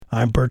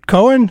I'm Bert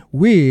Cohen.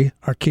 We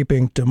are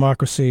keeping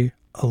democracy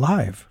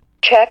alive.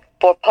 Check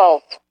for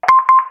pulse.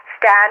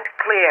 Stand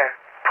clear.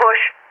 Push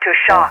to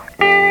shock.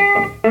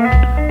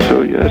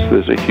 So yes,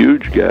 there's a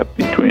huge gap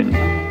between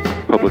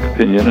public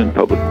opinion and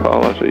public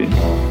policy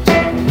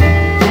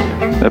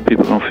that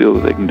people don't feel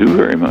that they can do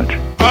very much.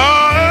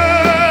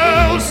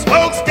 Oh,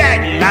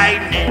 smokestack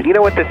lightning. You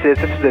know what this is?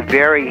 This is a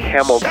very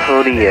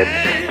Hamiltonian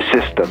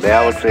system.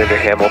 Alexander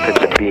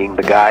Hamilton being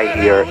the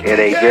guy here in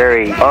a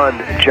very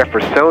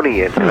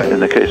un-Jeffersonian. In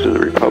the case of the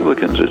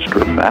Republicans, it's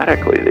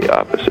dramatically the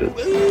opposite.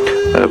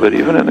 But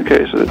even in the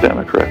case of the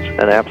Democrats.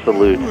 An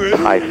absolute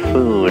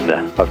typhoon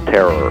of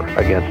terror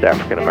against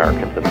African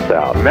Americans in the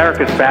South.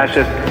 America's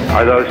fascists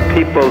are those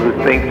people who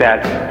think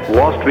that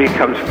Wall Street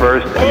comes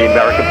first and the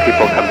American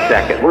people come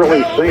second.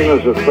 Really seen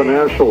as a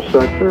financial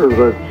sector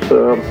that's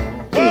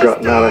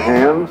gotten out of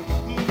hand.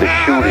 The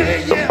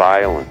shootings, the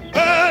violence,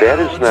 that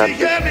is not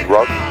the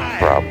drug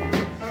problem.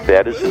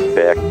 That is, in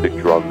fact, the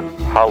drug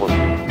policy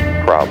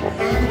problem.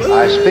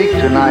 I speak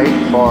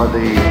tonight for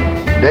the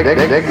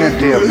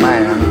dignity of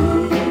man.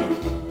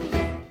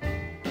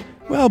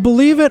 Well,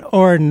 believe it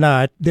or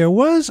not, there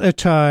was a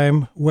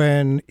time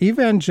when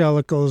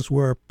evangelicals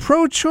were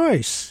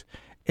pro-choice,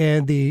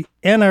 and the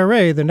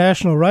NRA, the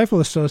National Rifle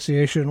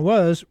Association,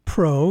 was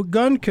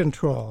pro-gun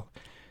control.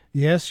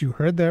 Yes, you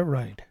heard that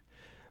right.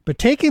 But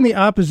taking the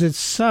opposite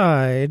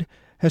side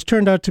has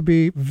turned out to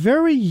be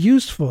very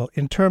useful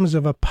in terms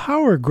of a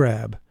power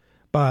grab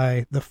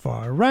by the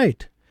far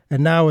right.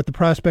 And now with the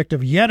prospect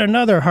of yet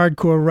another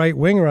hardcore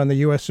right-winger on the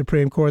U.S.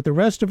 Supreme Court, the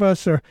rest of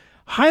us are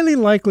highly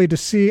likely to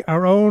see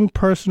our own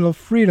personal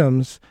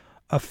freedoms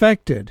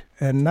affected,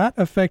 and not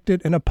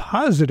affected in a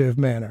positive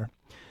manner.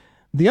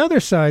 The other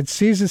side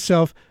sees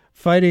itself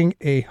fighting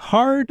a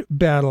hard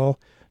battle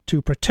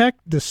to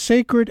protect the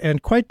sacred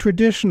and quite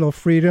traditional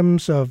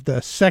freedoms of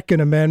the Second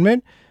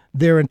Amendment,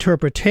 their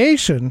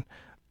interpretation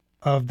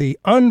of the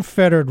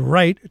unfettered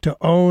right to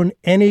own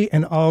any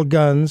and all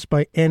guns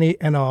by any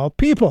and all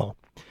people.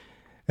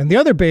 And the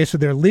other base of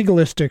their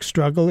legalistic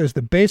struggle is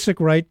the basic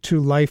right to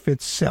life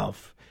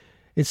itself.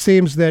 It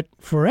seems that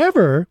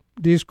forever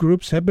these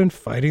groups have been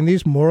fighting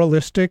these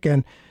moralistic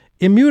and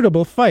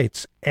immutable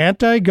fights,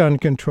 anti-gun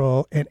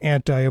control and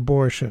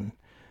anti-abortion.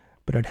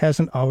 But it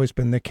hasn't always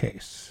been the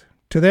case.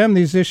 To them,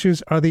 these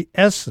issues are the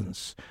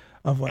essence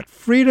of what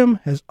freedom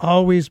has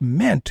always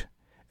meant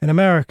in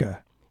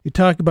America. You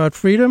talk about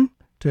freedom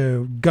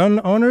to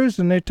gun owners,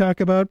 and they talk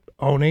about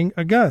owning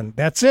a gun.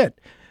 That's it.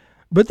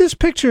 But this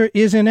picture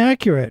is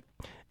inaccurate.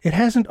 It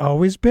hasn't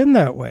always been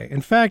that way.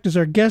 In fact, as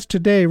our guest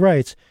today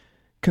writes,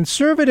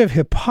 conservative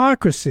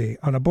hypocrisy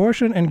on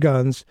abortion and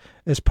guns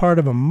is part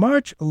of a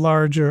much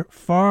larger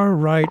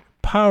far-right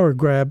power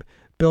grab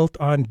built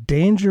on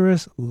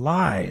dangerous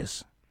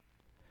lies.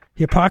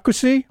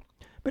 Hypocrisy?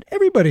 But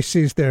everybody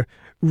sees their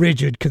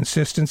rigid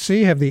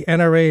consistency. Have the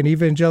NRA and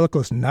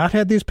evangelicals not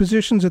had these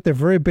positions at their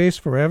very base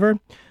forever?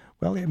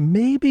 Well, it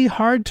may be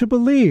hard to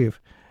believe,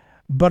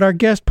 but our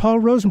guest Paul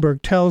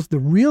Rosenberg tells the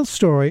real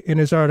story in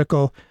his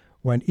article,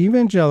 When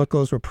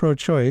Evangelicals Were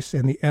Pro-Choice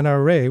and the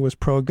NRA Was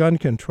Pro-Gun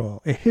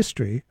Control, A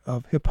History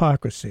of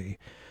Hypocrisy.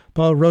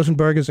 Paul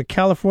Rosenberg is a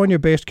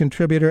California-based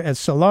contributor at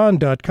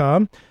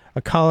Salon.com,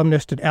 a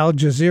columnist at Al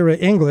Jazeera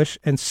English,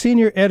 and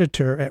senior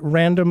editor at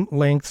Random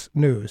Lengths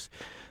News.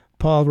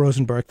 Paul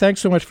Rosenberg, thanks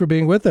so much for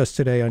being with us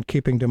today on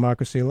Keeping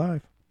Democracy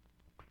Alive.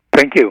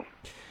 Thank you.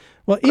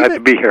 Well, glad to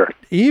be here.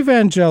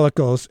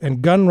 Evangelicals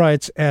and gun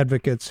rights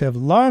advocates have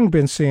long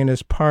been seen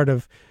as part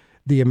of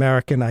the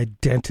American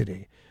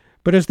identity.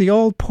 But as the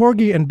old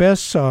Porgy and Bess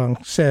song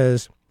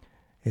says,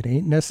 it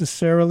ain't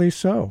necessarily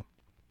so.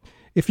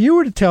 If you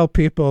were to tell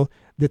people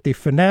that the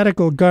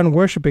fanatical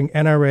gun-worshipping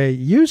NRA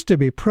used to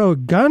be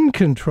pro-gun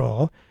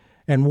control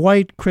and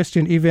white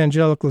Christian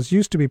evangelicals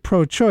used to be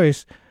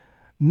pro-choice,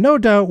 no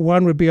doubt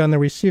one would be on the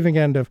receiving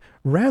end of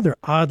rather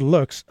odd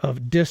looks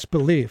of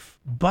disbelief.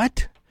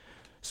 But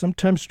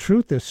sometimes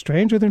truth is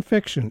stranger than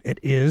fiction. It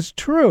is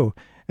true.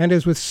 And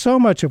as with so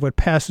much of what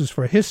passes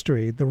for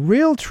history, the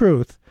real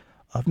truth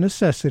of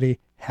necessity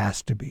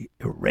has to be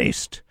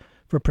erased.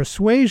 For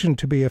persuasion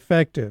to be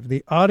effective,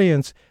 the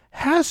audience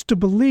has to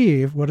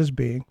believe what is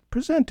being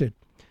presented.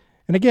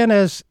 And again,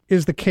 as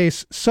is the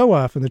case so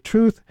often, the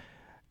truth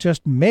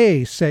just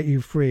may set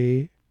you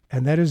free,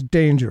 and that is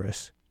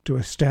dangerous to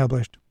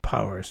established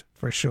powers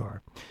for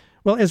sure.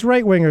 Well, as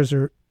right-wingers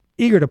are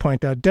eager to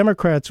point out,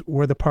 Democrats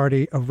were the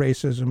party of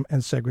racism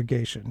and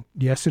segregation.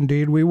 Yes,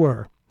 indeed, we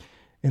were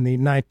in the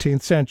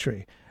 19th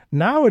century.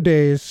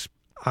 Nowadays,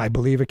 I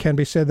believe it can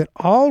be said that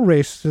all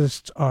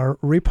racists are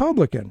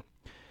Republican.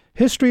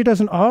 History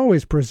doesn't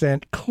always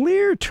present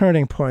clear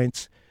turning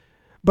points,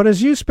 but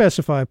as you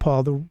specify,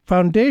 Paul, the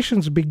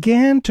foundations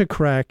began to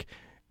crack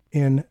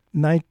in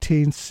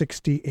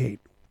 1968.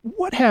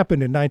 What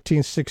happened in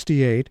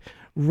 1968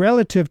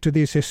 relative to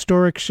these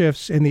historic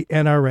shifts in the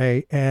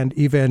NRA and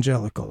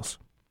evangelicals?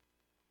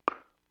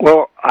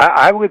 Well,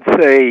 I would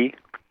say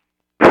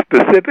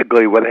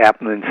specifically what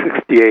happened in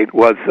 68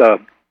 was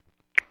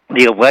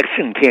the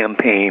election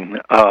campaign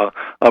of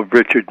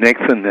Richard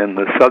Nixon and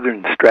the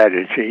Southern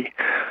strategy.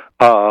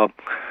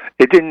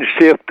 It didn't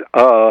shift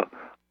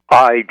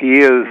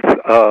ideas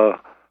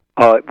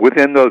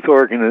within those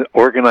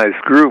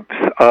organized groups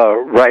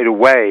right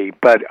away,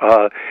 but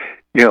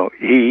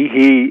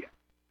he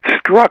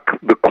struck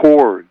the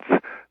chords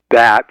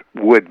that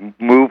would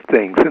move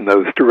things in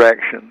those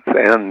directions.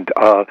 And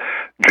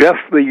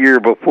just the year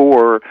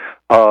before,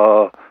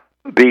 the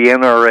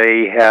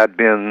NRA had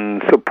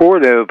been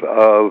supportive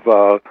of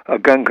a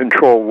gun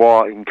control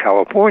law in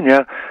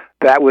California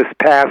that was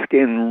passed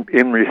in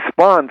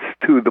response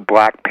to the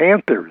Black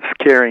Panthers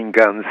carrying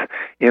guns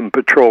in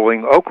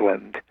patrolling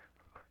Oakland.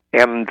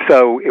 And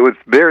so it was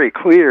very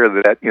clear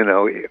that,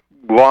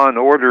 law and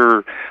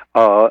order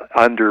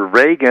under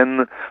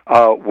Reagan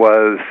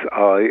was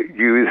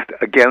used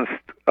against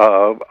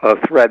a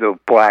threat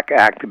of black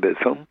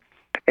activism,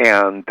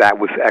 and that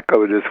was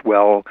echoed as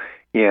well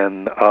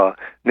in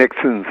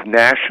Nixon's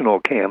national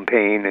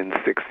campaign in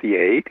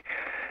 '68.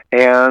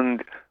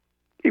 And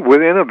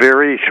within a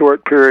very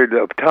short period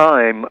of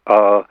time,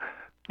 that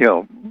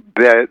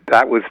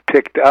was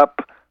picked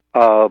up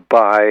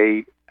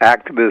by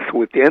activists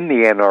within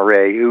the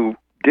NRA who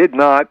did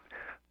not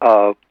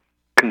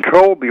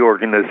control the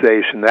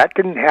organization. That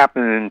didn't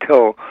happen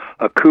until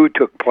a coup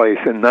took place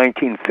in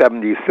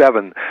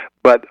 1977.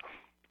 But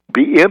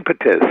the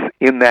impetus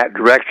in that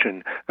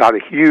direction got a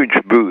huge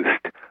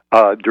boost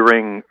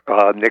during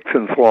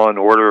Nixon's law and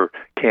order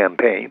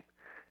campaign.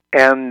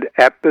 And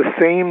at the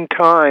same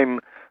time,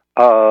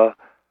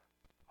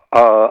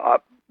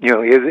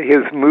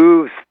 his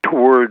moves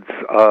towards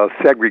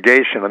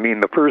segregation. I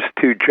mean, the first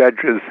two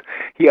judges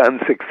he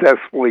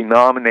unsuccessfully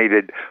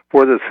nominated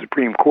for the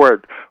Supreme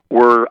Court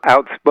were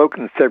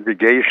outspoken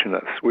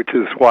segregationists, which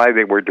is why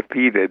they were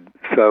defeated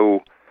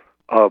so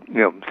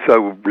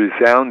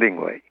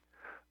resoundingly.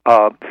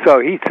 So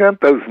he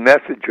sent those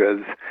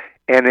messages,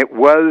 and it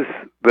was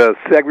the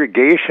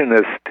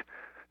segregationist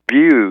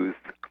views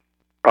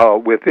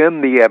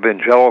within the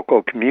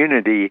evangelical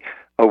community,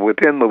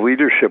 within the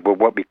leadership of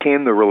what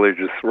became the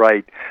religious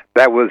right,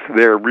 that was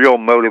their real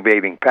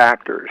motivating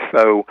factor.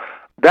 So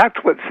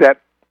that's what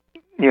set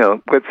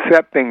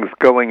things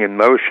going in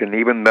motion,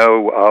 even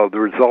though the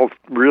results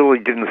really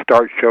didn't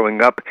start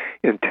showing up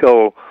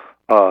until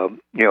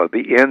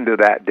the end of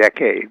that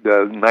decade,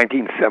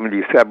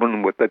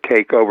 1977, with the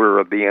takeover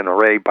of the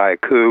NRA by a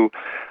coup,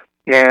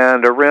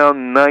 and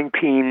around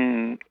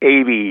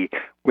 1980,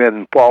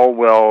 when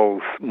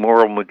Falwell's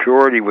Moral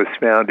Majority was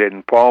founded,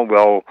 and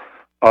Falwell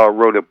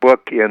wrote a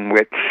book in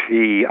which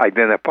he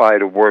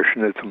identified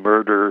abortion as a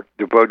murder,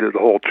 devoted a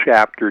whole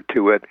chapter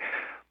to it,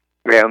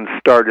 and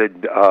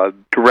started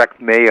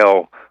direct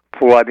mail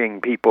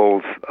flooding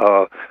people's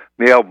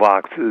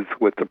mailboxes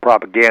with the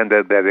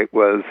propaganda that it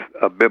was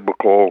a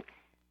biblical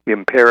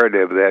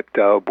imperative that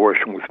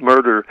abortion was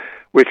murder,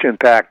 which in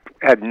fact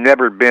had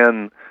never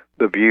been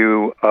the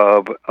view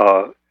of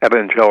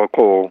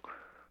evangelical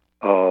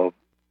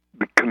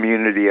the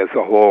community as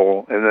a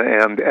whole,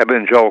 and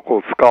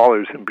evangelical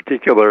scholars in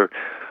particular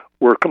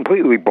were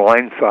completely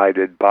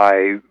blindsided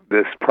by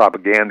this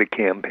propaganda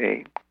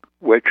campaign,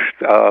 which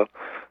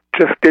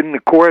just didn't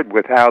accord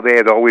with how they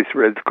had always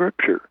read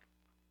Scripture.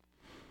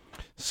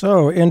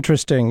 So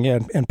interesting, yeah,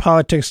 and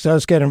politics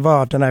does get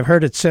involved, and I've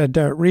heard it said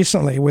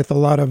recently with a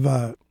lot of,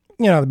 there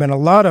have been a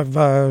lot of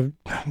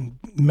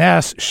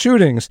mass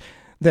shootings,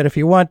 that if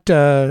you want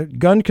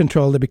gun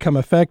control to become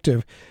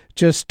effective,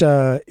 just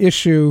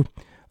issue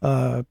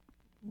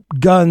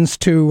guns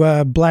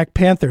to Black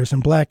Panthers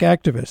and black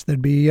activists. There'd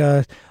be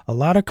a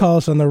lot of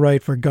calls on the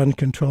right for gun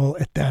control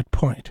at that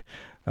point.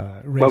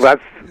 Well,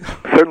 that's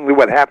certainly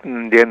what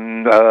happened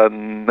in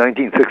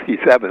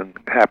 1967. It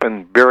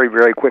happened very,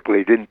 very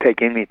quickly. It didn't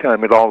take any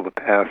time at all to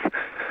pass.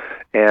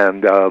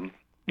 And,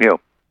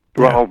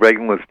 Ronald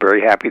Reagan was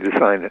very happy to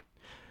sign it.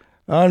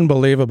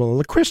 Unbelievable.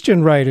 The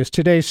Christian right is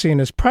today seen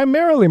as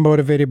primarily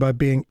motivated by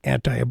being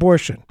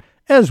anti-abortion,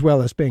 as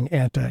well as being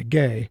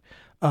anti-gay.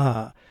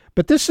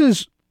 But this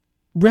is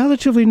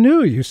relatively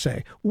new, you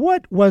say.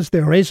 What was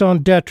their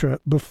raison d'etre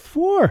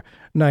before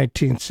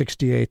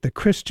 1968, the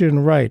Christian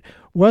right?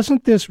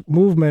 Wasn't this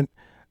movement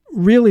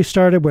really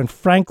started when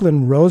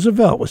Franklin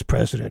Roosevelt was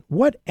president?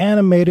 What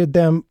animated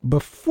them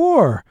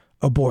before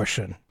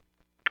abortion?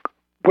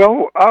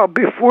 Well,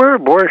 before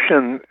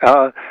abortion,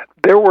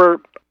 there were,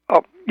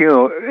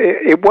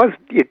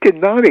 it did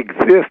not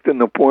exist in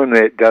the form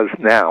that it does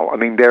now. I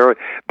mean, there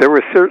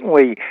were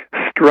certainly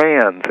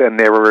strands, and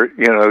there were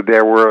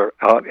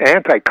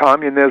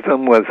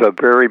anti-communism was a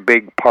very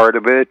big part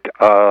of it.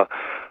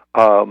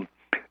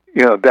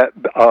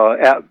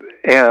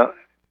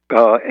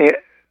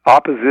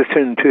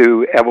 Opposition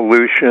to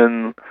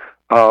evolution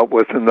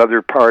was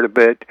another part of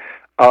it.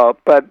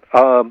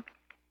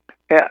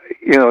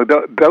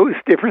 Those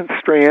different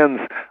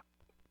strands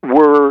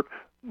were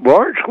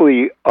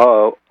largely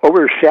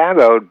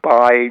overshadowed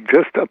by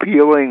just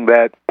appealing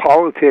that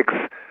politics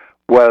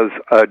was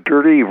a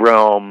dirty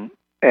realm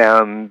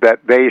and that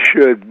they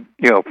should,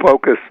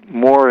 focus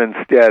more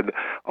instead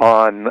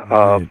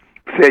on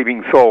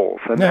saving souls.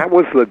 And that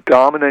was the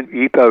dominant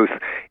ethos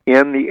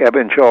in the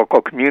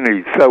evangelical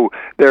community. So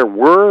there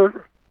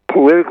were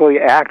politically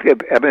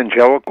active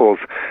evangelicals,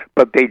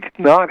 but they did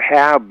not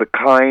have the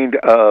kind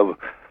of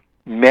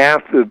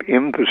massive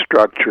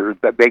infrastructure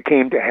that they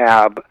came to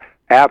have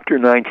after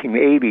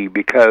 1980,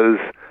 because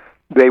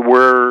they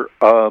were,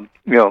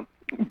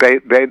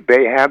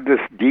 they had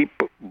this deep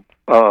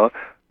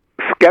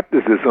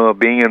skepticism of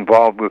being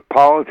involved with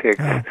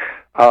politics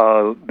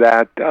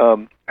that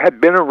had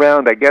been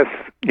around, I guess,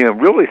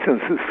 really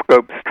since the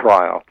Scopes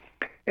trial.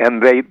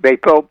 And they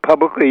felt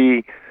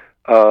publicly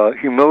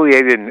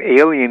humiliated and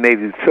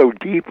alienated so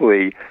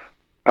deeply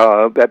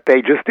that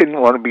they just didn't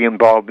want to be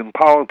involved in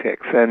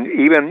politics. And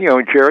even,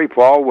 Jerry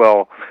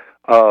Falwell,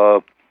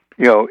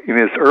 in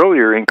his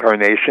earlier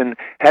incarnation,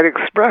 had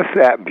expressed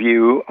that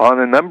view on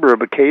a number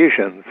of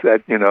occasions,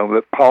 that,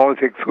 that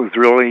politics was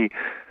really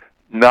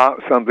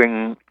not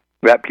something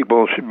that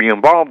people should be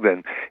involved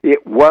in.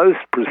 It was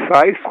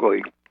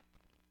precisely,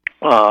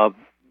 Carter's,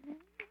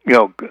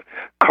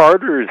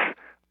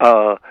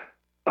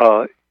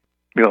 the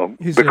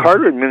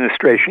Carter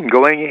administration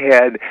going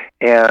ahead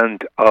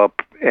and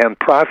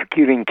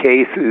prosecuting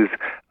cases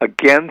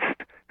against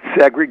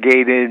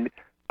segregated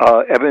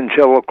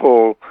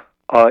evangelical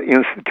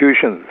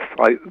institutions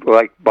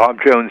like Bob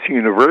Jones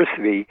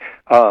University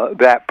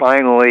that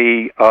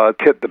finally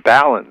tipped the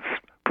balance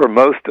for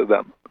most of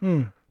them.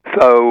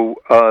 So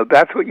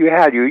that's what you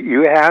had.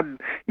 You had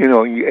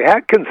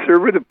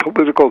conservative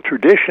political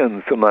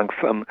traditions amongst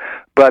them,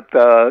 but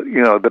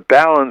the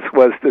balance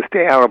was to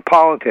stay out of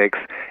politics,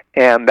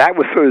 and that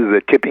was sort of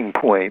the tipping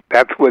point.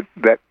 That's what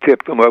that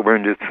tipped them over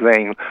into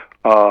saying,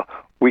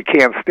 we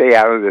can't stay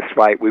out of this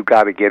fight. We've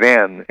got to get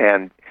in,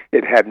 and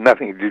it had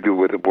nothing to do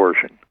with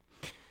abortion.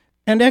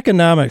 And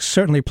economics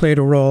certainly played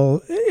a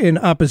role in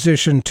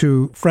opposition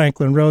to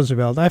Franklin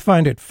Roosevelt. I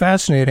find it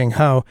fascinating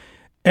how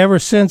ever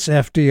since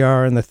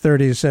FDR in the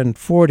 30s and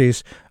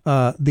 40s,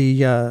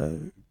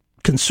 the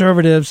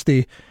conservatives,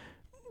 the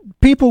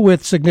people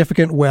with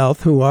significant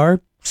wealth who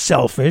are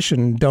selfish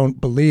and don't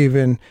believe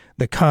in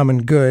the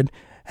common good,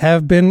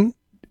 have been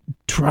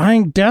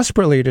trying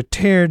desperately to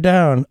tear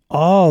down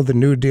all the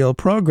New Deal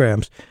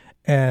programs.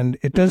 And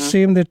it does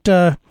seem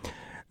that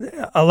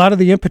a lot of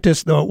the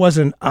impetus, though it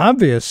wasn't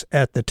obvious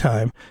at the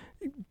time,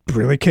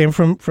 really came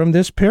from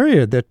this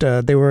period, that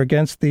they were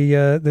against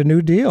the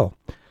New Deal.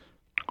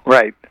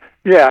 Right.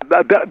 Yeah,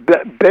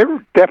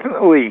 they're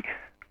definitely,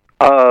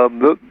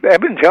 the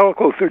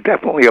evangelicals are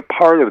definitely a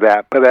part of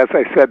that. But as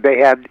I said, they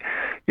had,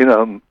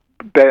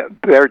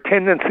 their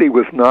tendency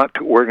was not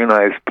to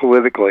organize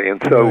politically.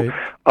 And so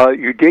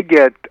you did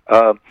get,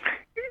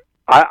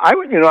 I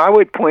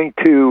would point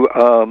to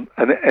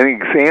an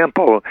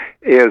example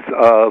is,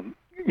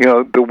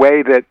 the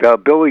way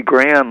that Billy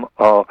Graham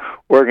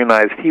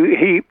organized.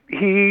 He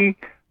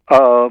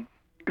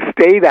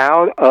stayed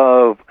out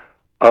of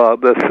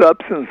the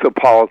substance of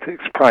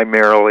politics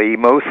primarily.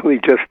 Mostly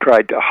just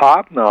tried to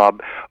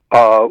hobnob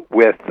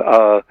with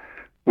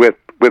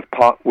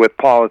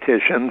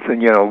politicians,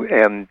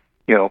 and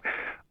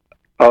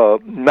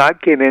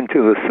not get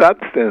into the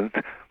substance.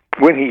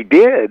 When he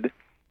did,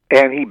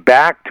 and he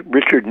backed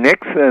Richard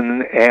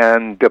Nixon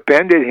and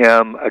defended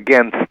him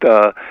against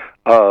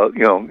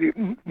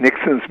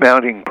Nixon's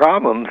mounting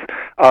problems,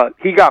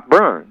 he got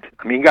burned.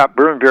 I mean, he got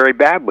burned very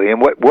badly.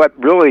 And what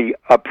really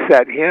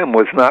upset him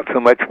was not so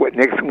much what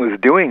Nixon was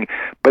doing,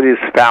 but his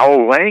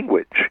foul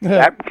language.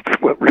 That's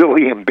what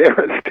really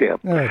embarrassed him.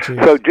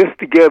 So just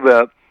to give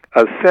a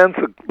sense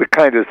of the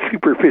kind of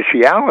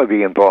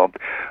superficiality involved.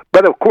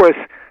 But of course,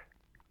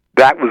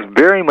 that was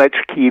very much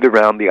keyed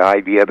around the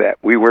idea that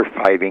we were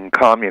fighting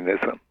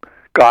communism,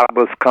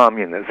 godless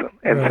communism.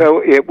 And so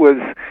it was,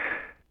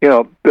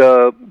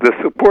 the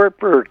support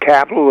for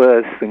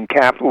capitalists and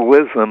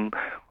capitalism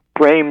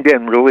framed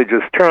in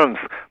religious terms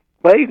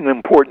played an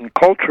important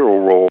cultural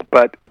role,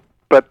 but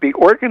the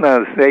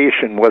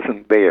organization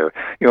wasn't there.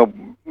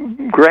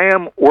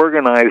 Graham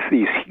organized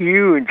these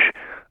huge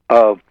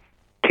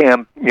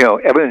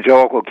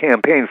evangelical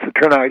campaigns to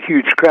turn out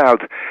huge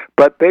crowds,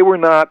 but they were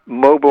not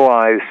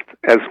mobilized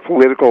as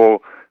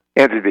political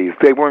entities.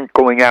 They weren't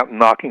going out and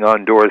knocking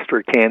on doors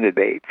for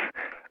candidates.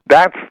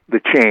 That's the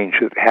change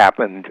that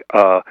happened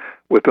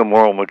with the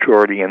moral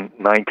majority in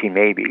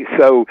 1980.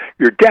 So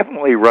you're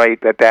definitely right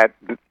that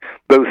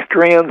those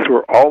strands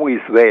were always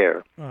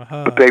there,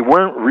 but they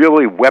weren't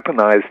really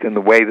weaponized in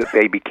the way that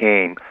they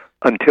became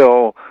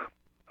until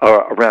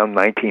around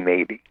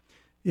 1980.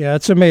 Yeah,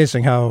 it's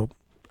amazing how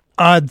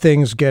odd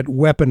things get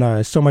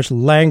weaponized. So much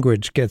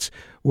language gets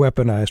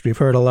weaponized. We've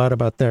heard a lot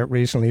about that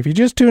recently. If you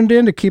just tuned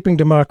in to Keeping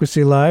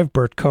Democracy Live,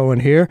 Bert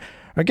Cohen here.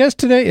 Our guest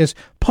today is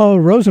Paul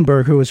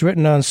Rosenberg, who has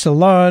written on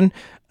Salon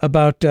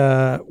about,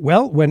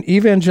 when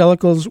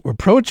evangelicals were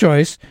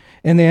pro-choice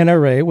and the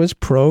NRA was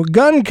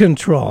pro-gun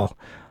control.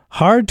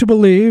 Hard to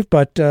believe,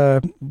 but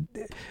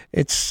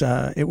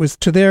it was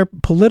to their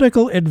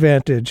political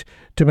advantage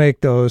to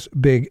make those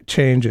big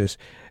changes.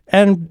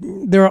 And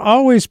there are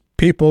always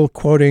people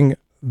quoting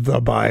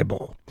the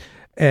Bible.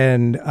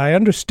 And I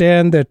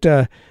understand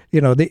that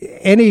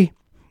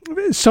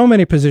so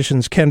many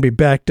positions can be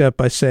backed up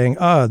by saying,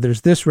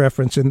 there's this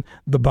reference in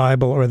the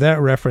Bible or that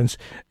reference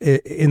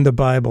in the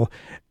Bible.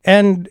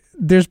 And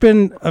there's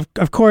been,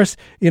 of course,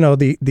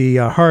 the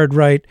hard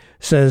right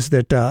says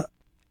that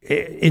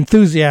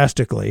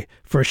enthusiastically,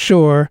 for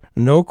sure,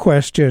 no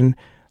question,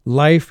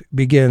 life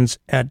begins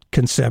at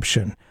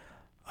conception.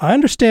 I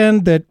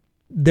understand that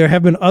there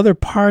have been other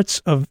parts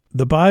of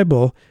the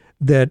Bible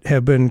that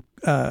have been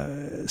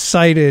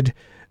cited,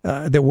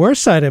 that were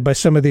cited by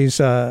some of these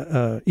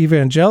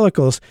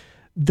evangelicals,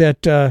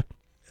 that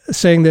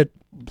saying that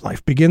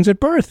life begins at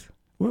birth.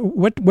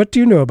 What do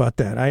you know about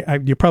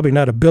that? You're probably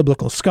not a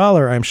biblical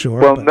scholar, I'm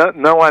sure. Well,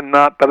 no, I'm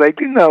not, but I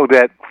do know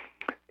that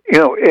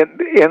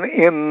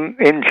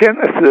in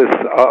Genesis,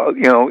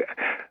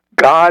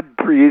 God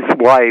breathes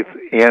life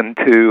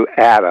into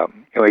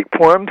Adam. He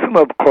forms him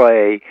of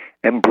clay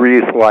and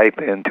breathes life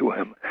into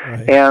him.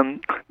 Right.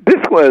 And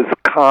this was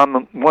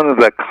one of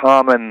the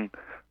common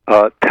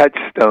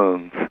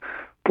touchstones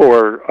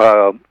for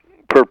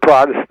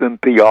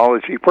Protestant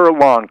theology for a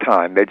long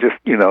time. They just,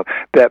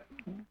 that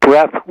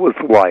breath was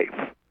life,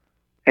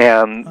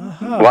 and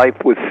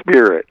life was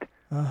spirit,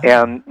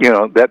 and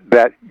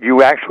that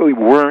you actually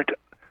weren't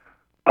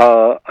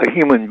a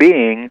human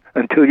being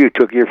until you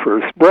took your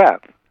first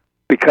breath,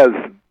 because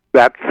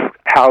that's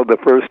how the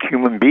first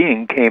human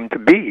being came to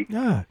be.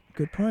 Yeah,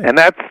 good point. And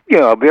that's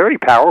very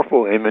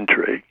powerful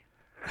imagery,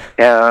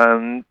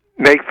 and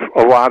makes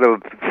a lot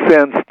of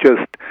sense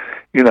just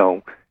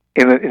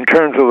in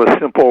terms of a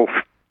simple,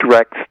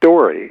 direct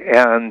story.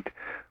 And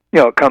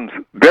it comes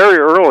very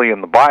early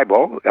in the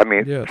Bible. I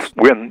mean, yes.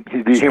 When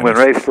the human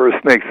race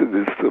first makes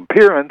its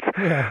appearance.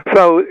 Yeah.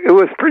 So it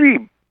was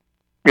pretty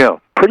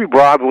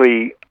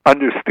broadly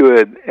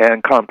understood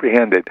and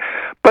comprehended.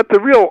 But the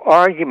real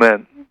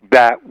argument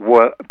that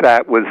was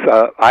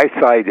I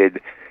cited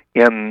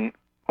in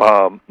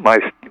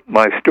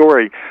my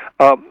story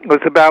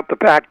was about the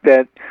fact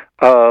that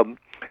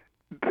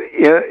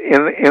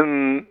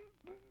in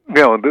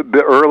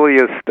the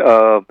earliest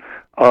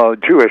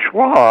Jewish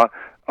law,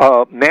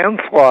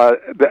 manslaughter,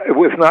 it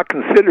was not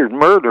considered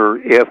murder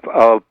if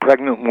a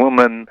pregnant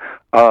woman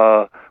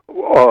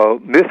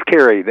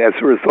miscarried as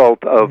a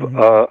result of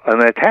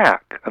an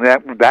attack, and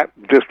that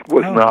just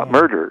was not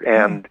murder.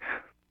 And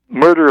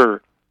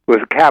murder was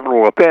a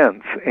capital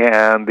offense,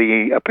 and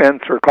the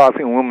offense for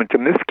causing a woman to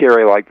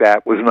miscarry like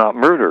that was not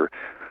murder.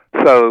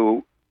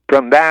 So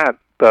from that,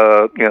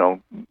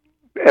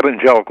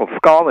 evangelical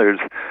scholars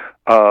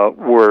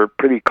were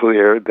pretty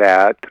clear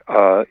that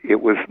it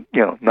was,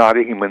 not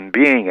a human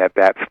being at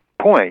that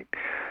point.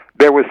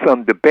 There was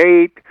some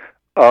debate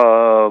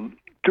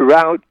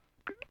throughout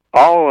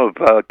all of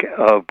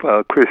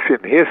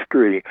Christian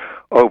history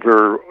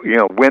over,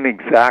 when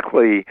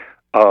exactly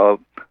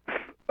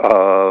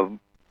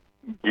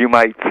you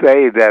might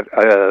say that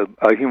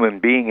a human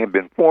being had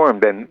been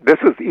formed, and this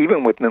is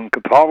even within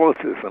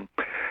Catholicism.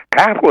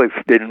 Catholics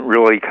didn't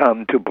really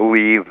come to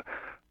believe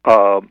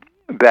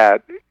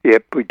that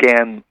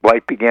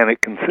life began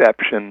at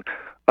conception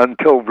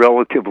until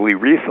relatively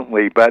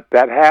recently, but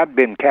that had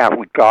been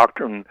Catholic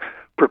doctrine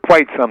for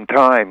quite some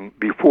time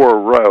before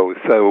Roe,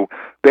 so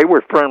they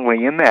were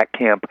firmly in that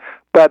camp.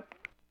 But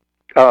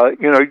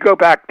you go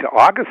back to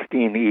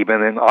Augustine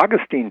even, and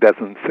Augustine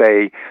doesn't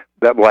say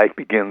that life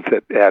begins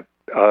at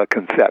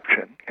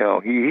conception.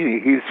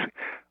 He's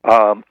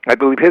I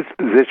believe his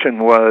position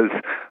was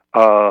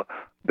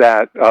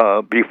that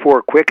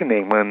before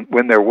quickening,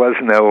 when there was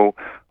no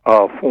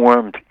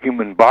formed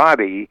human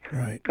body,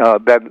 right,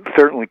 that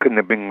certainly couldn't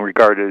have been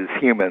regarded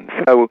as human.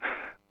 So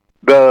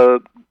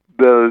the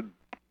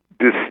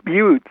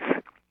disputes,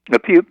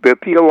 the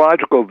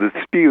theological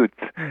disputes,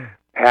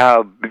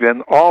 have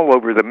been all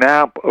over the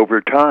map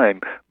over time,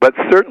 but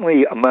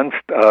certainly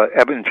amongst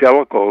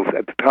evangelicals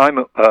at the time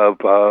of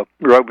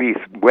Roe v.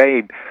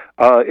 Wade,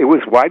 it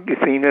was widely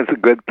seen as a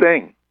good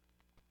thing.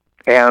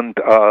 And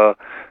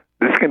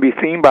this can be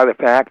seen by the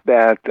fact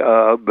that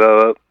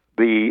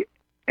the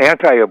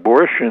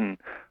anti-abortion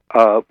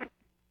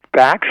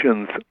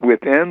factions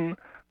within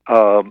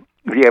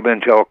the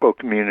evangelical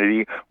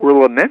community were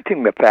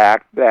lamenting the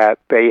fact that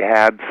they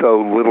had so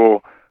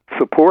little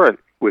support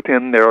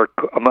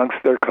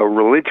amongst their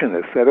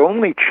co-religionists. That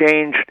only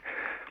changed.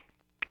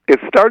 It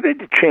started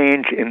to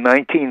change in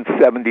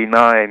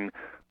 1979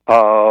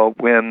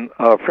 when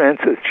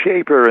Francis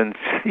Schaeffer and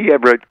C.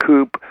 Everett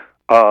Koop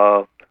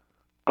were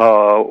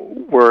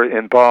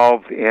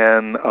involved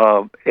in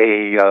a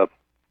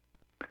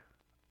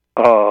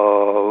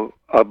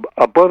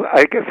book.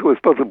 I guess it was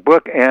both a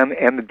book and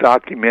a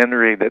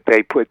documentary that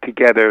they put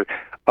together.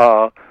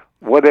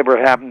 Whatever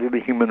happened to the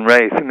human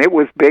race, and it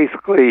was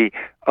basically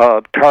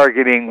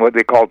targeting what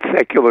they called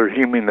secular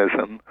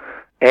humanism,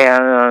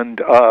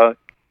 and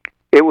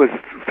it was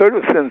sort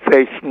of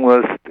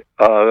sensationalist,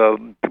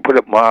 to put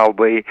it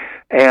mildly,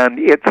 and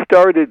it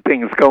started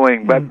things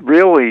going. But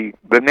really,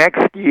 the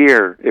next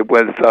year, it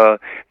was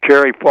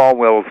Jerry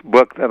Falwell's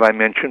book that I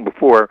mentioned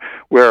before,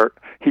 where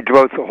he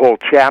devotes a whole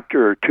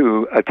chapter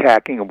to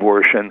attacking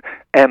abortion,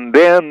 and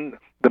then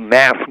the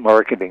mass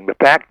marketing, the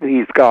fact that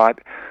he's got,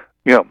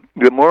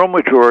 the moral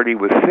majority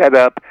was set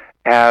up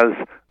as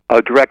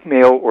a direct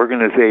mail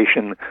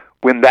organization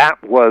when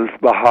that was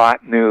the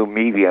hot new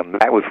medium.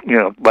 That was,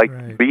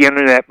 Right. the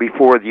Internet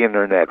before the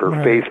Internet, or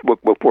Right.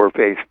 Facebook before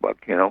Facebook,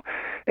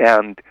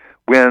 And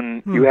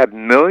when you had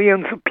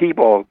millions of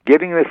people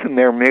getting this in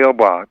their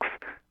mailbox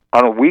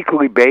on a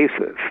weekly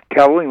basis,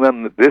 telling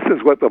them that this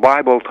is what the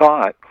Bible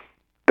taught,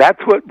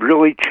 that's what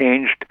really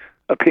changed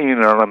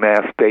opinion on a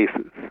mass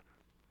basis.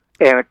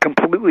 And it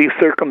completely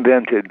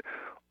circumvented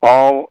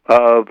all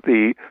of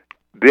the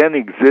then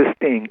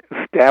existing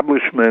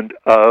establishment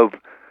of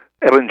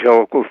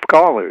evangelical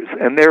scholars.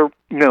 And there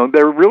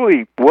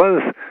really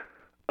was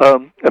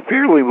a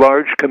fairly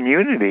large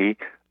community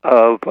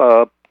of,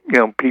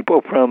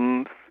 people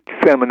from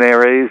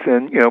seminaries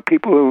and,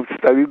 people who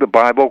studied the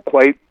Bible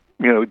quite,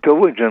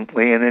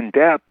 diligently and in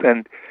depth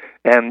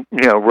and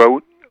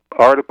wrote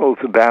articles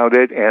about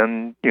it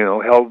and,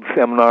 held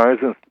seminars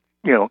and,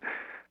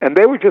 and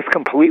they were just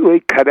completely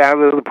cut out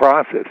of the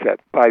process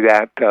by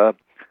that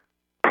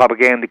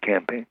propaganda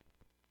campaign.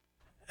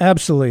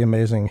 Absolutely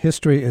amazing.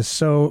 History is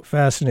so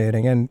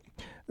fascinating, and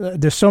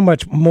there's so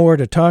much more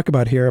to talk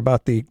about here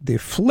about the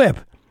flip,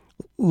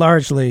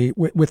 largely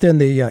within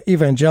the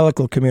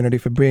evangelical community,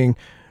 from being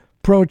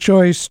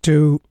pro-choice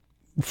to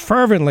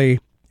fervently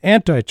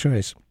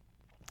anti-choice.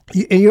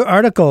 Your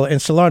article in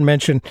Salon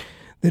mentioned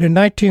that in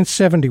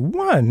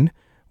 1971,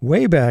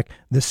 way back,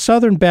 the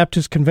Southern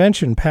Baptist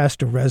Convention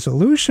passed a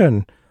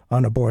resolution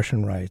on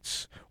abortion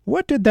rights.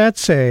 What did that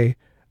say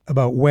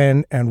about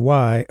when and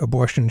why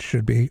abortion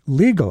should be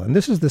legal? And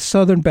this is the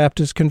Southern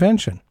Baptist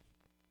Convention.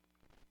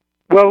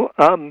 Well,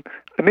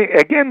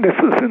 again, this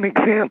is an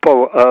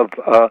example of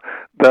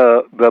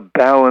the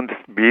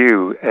balanced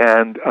view,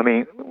 and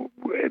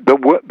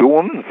the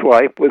woman's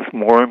life was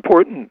more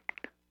important.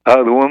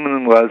 The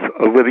woman was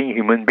a living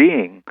human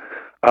being.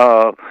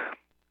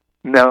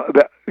 Now,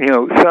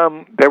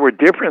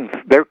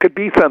 there could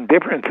be some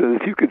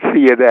differences. You could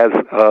see it as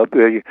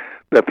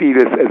the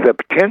fetus as a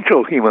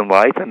potential human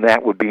life, and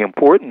that would be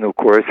important, of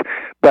course.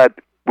 But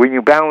when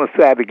you balance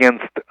that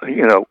against,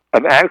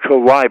 an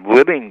actual live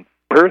living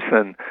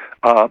person,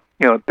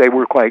 they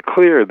were quite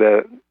clear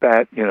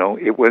that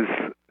it was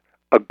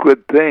a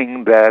good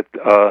thing that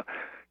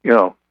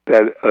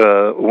that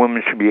a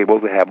woman should be able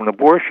to have an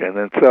abortion.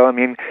 And so,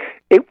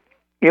 it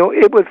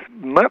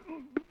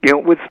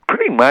was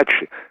pretty much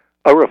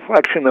a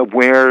reflection of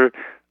where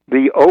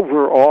the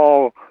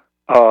overall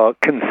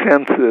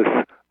consensus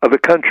of the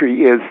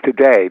country is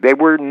today. They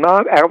were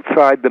not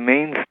outside the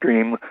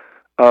mainstream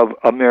of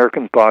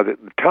American thought at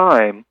the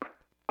time.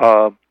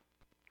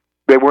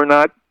 They were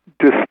not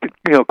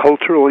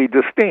culturally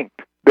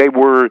distinct. They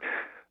were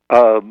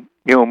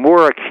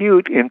more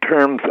acute in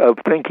terms of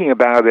thinking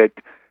about it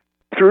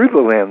through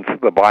the lens of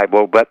the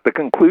Bible, but the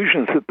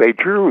conclusions that they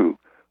drew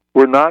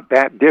were not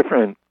that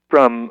different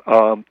from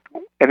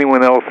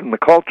anyone else in the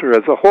culture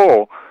as a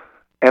whole,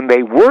 and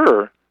they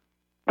were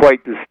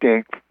quite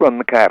distinct from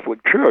the Catholic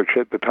Church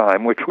at the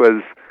time, which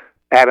was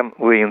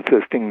adamantly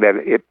insisting that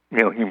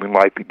human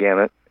life began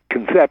at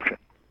conception.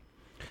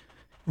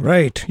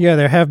 Right. Yeah,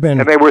 there have been,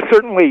 and they were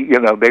certainly,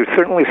 they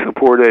certainly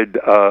supported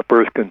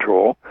birth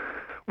control,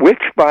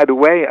 which, by the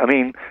way,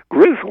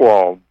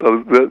 Griswold,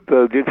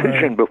 the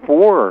decision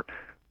before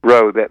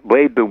Roe that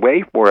laid the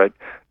way for it,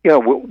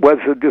 was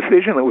a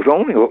decision that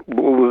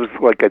was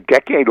like a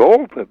decade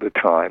old at the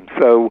time.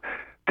 So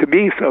to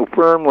be so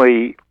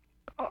firmly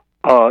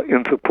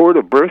in support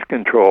of birth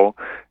control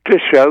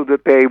just showed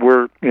that they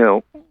were,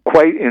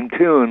 quite in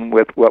tune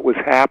with what was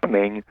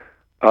happening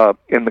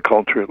in the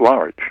culture at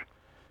large.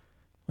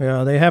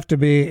 Well, they have to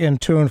be in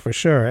tune for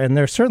sure. And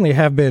there certainly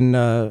have been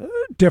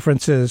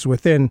differences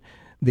within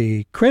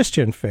the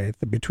Christian faith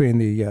between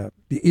the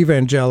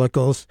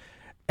evangelicals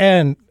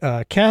and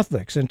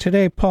Catholics. And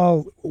today,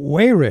 Paul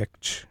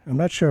Weyrich, I'm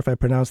not sure if I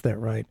pronounced that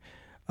right,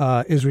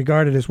 is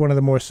regarded as one of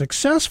the more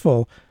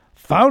successful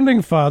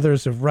founding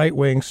fathers of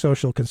right-wing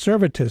social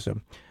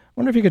conservatism. I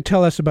wonder if you could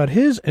tell us about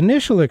his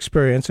initial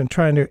experience in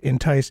trying to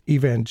entice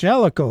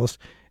evangelicals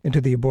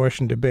into the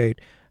abortion debate.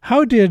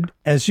 How did,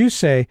 as you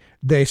say,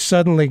 they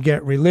suddenly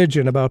get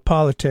religion about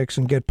politics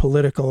and get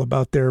political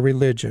about their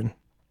religion?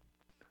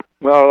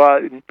 Well,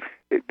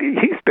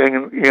 he's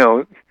been,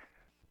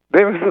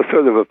 there was a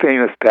sort of a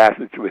famous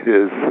passage with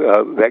his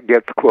that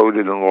gets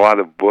quoted in a lot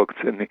of books,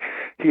 and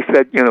he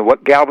said,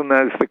 what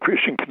galvanized the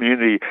Christian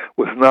community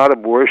was not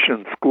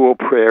abortion, school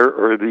prayer,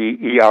 or the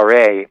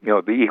ERA,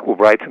 the Equal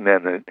Rights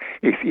Amendment.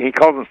 He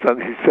called himself,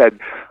 he said,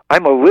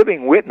 I'm a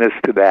living witness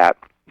to that,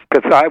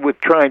 because I was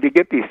trying to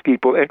get these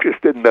people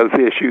interested in those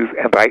issues,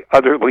 and I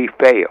utterly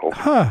failed.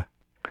 Huh.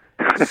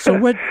 So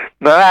what?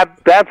 Now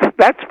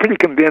that's pretty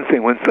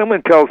convincing. When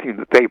someone tells you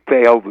that they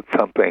failed at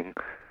something,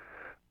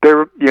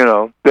 they're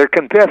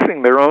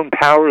confessing their own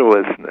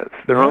powerlessness,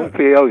 their own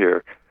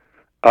failure.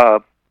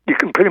 You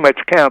can pretty much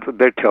count that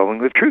they're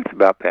telling the truth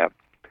about that.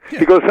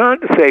 Yeah. He goes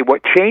on to say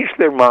what changed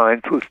their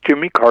minds was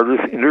Jimmy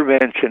Carter's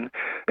intervention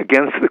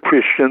against the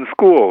Christian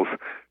schools.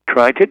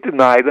 trying to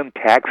deny them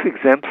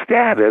tax-exempt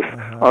status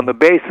on the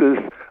basis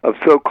of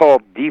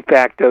so-called de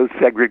facto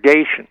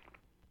segregation.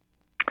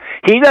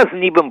 He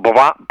doesn't even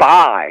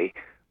buy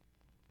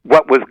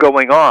what was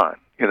going on.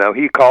 You know,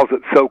 he calls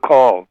it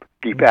so-called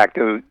de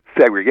facto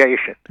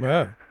segregation.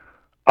 Yeah.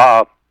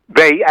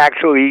 They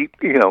actually,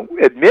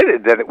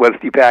 admitted that it was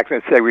de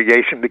facto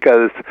segregation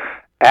because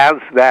as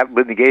that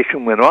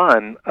litigation went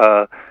on,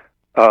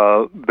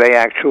 they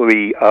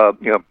actually,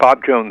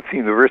 Bob Jones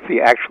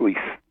University actually,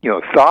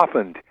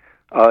 softened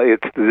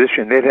its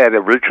position. It had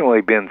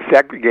originally been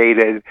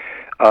segregated.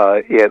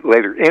 It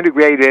later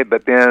integrated,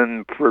 but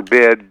then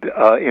forbid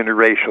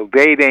interracial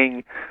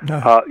dating.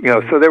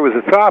 So there was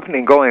a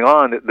softening going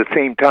on at the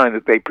same time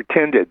that they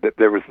pretended that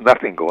there was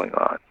nothing going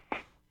on.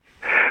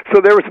 So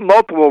there was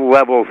multiple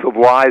levels of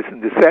lies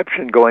and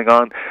deception going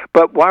on,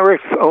 but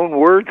Weyrach's own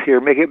words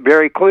here make it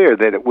very clear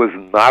that it was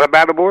not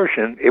about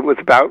abortion, it was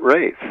about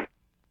race.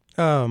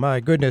 Oh, my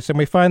goodness. And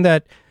we find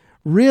that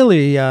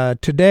really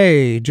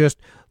today just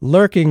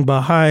lurking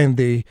behind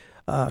the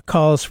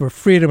calls for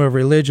freedom of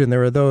religion.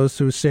 There are those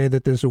who say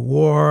that there's a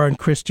war on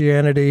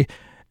Christianity,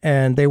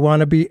 and they want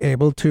to be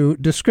able to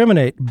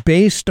discriminate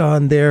based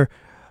on their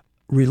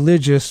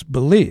religious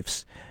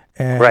beliefs.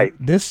 And right.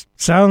 This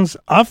sounds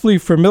awfully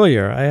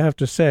familiar, I have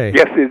to say.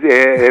 Yes,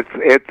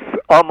 it's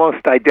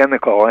almost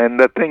identical. And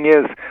the thing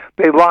is,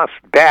 they lost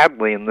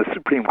badly in the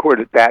Supreme Court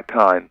at that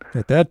time.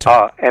 At that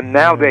time. And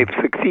now they've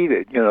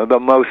succeeded. The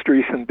most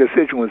recent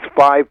decision was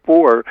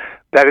 5-4,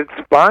 that it's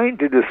fine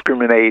to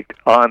discriminate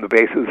on the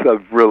basis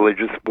of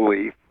religious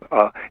belief.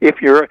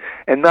 If you're,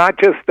 and not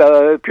just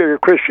if you're a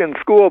Christian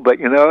school, but,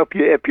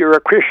 if you're a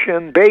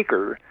Christian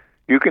baker,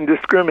 you can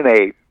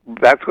discriminate.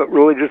 That's what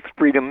religious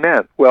freedom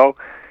meant. Well,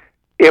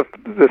 if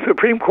the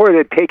Supreme Court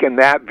had taken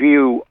that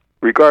view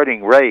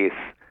regarding race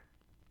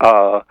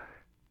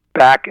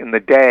back in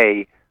the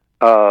day,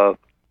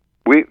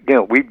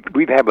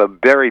 we'd have a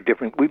very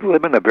different. We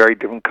live in a very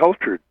different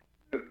country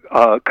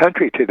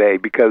today,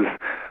 because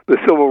the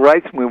civil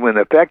rights movement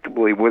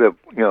effectively would have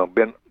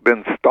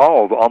been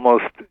stalled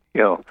almost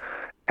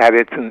at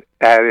its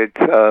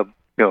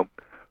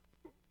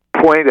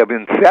point of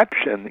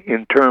inception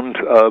in terms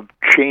of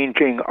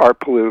changing our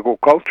political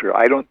culture.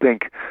 I don't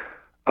think.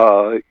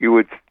 You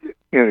would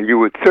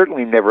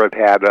certainly never have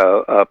had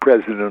a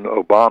President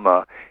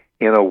Obama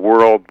in a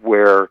world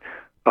where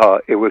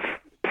it was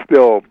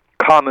still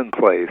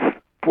commonplace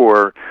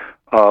for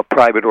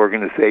private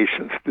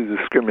organizations to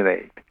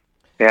discriminate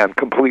and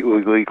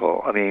completely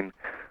legal. I mean,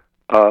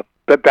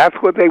 but that's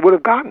what they would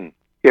have gotten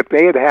if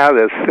they had had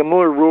a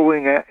similar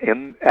ruling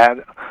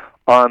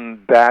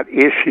on that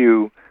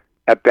issue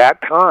at that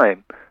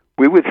time.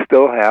 We would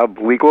still have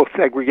legal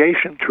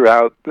segregation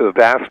throughout the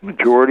vast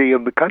majority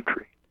of the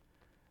country.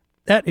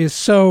 That is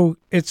so,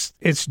 it's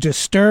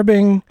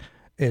disturbing,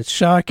 it's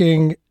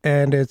shocking,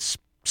 and it's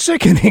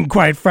sickening,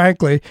 quite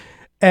frankly.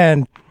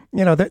 And,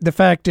 the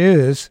fact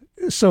is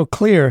so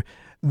clear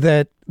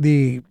that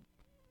the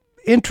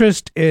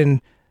interest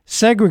in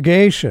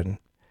segregation,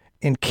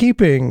 in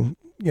keeping,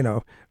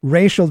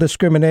 racial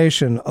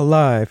discrimination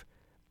alive,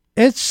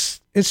 it's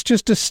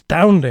just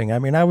astounding. I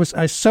mean, I was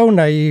so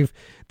naive.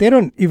 They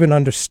don't even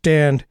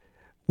understand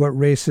what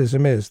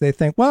racism is. They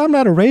think, well, I'm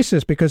not a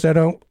racist because I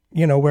don't,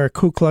 wear a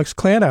Ku Klux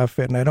Klan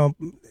outfit and I don't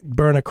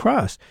burn a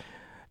cross.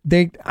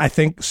 I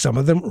think some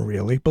of them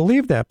really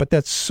believe that, but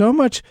that's so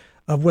much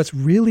of what's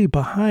really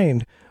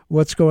behind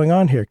what's going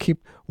on here.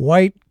 Keep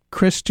white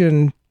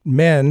Christian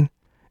men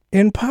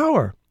in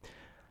power.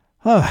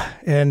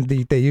 And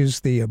they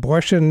use the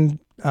abortion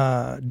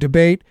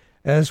debate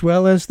as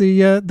well as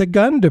the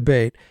gun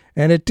debate.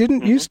 And it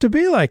didn't used to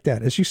be like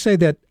that. As you say,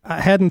 that I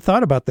hadn't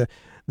thought about the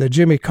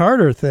Jimmy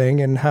Carter thing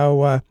and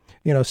how,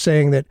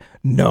 saying that,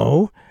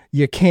 no,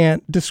 you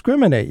can't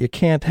discriminate. You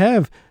can't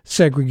have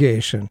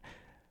segregation.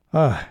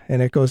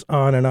 And it goes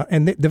on and on.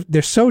 And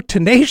they're so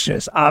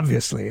tenacious,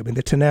 obviously. I mean,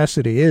 the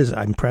tenacity is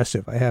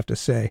impressive, I have to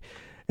say.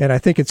 And I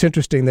think it's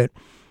interesting that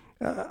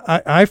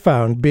I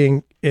found,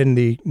 being in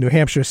the New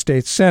Hampshire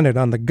State Senate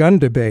on the gun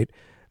debate,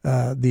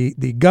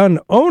 the gun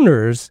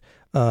owners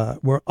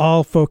were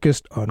all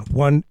focused on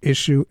one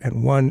issue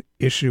and one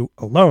issue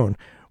alone,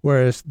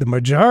 whereas the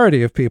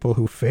majority of people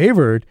who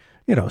favored,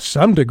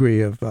 some degree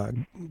of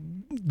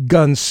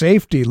gun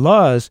safety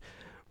laws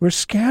were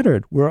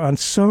scattered. We're on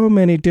so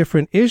many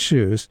different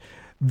issues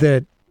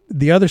that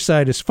the other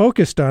side is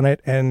focused on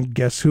it, and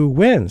guess who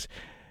wins?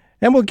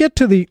 And we'll get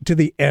to the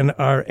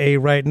NRA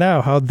right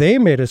now, how they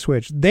made a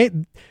switch. They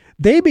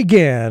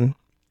began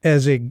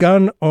as a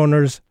gun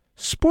owners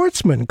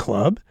sportsman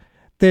club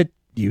that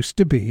used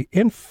to be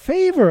in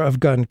favor of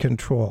gun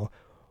control.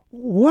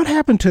 What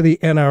happened to the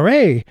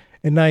NRA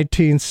in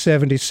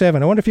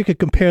 1977? I wonder if you could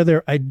compare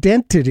their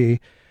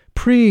identity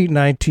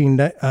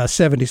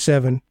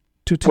pre-1977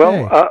 to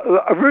today.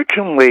 Well,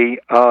 originally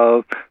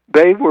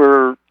they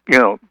were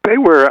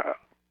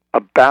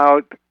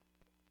about,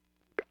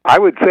 I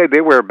would say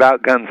they were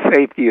about gun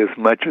safety as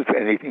much as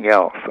anything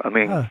else. I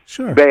mean,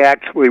 sure. They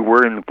actually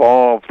were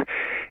involved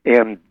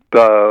in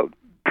the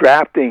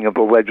drafting of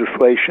the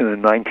legislation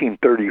in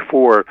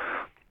 1934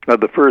 of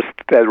the first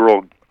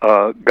federal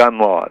gun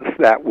laws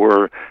that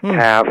were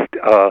passed,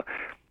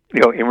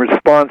 in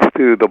response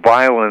to the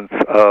violence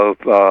of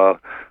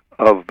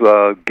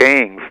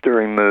gangs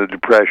during the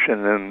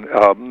Depression and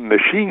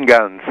machine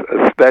guns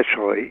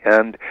especially,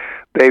 and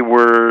they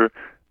were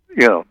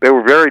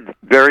very,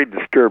 very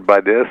disturbed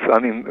by this. I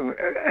mean,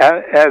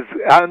 as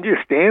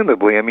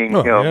understandably, I mean,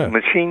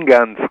 machine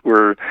guns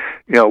were,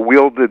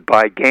 wielded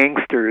by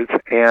gangsters,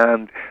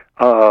 and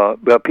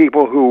the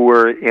people who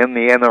were in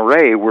the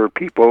NRA were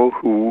people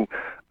who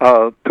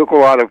took a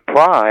lot of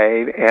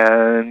pride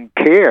and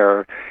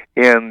care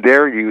in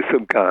their use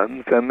of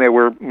guns, and they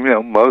were,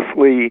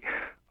 mostly,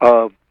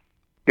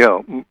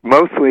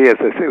 mostly, as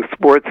I say,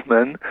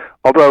 sportsmen.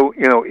 Although,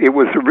 it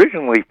was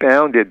originally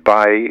founded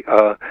by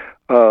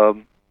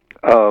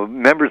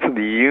members of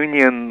the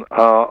Union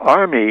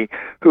Army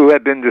who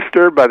had been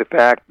disturbed by the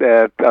fact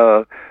that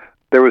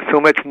there was so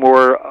much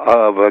more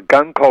of a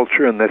gun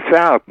culture in the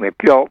South, and they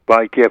felt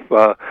like if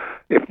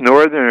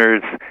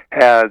Northerners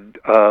had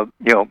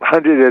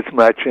hunted as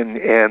much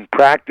and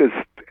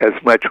practiced as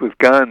much with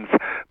guns,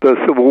 the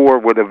Civil War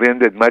would have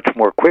ended much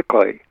more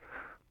quickly.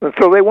 And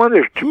so they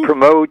wanted to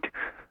promote,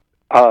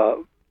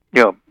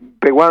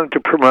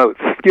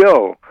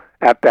 skill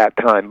at that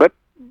time. But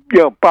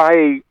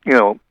by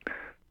 2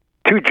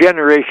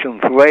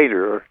 generations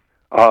later,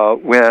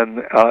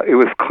 when it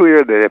was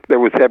clear that if there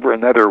was ever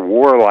another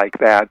war like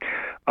that,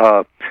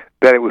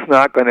 that it was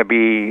not going to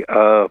be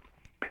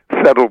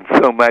settled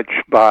so much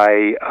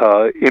by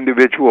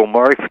individual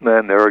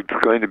marksmen. There were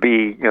going to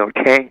be,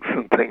 tanks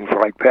and things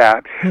like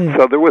that.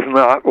 So there was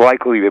not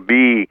likely to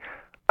be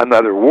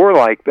another war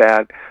like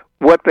that.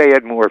 What they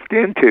had morphed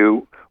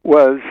into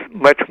was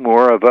much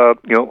more of a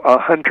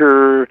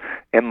hunter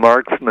and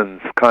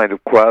marksman's kind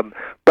of club,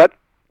 but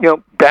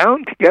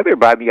bound together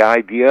by the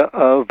idea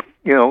of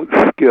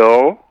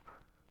skill,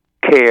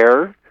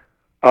 care.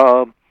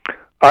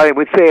 I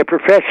would say a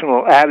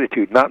professional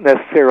attitude, not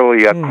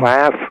necessarily a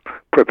class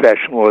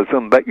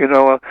professionalism, but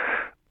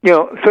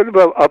sort of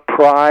a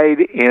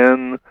pride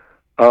in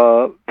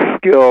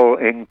skill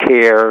and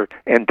care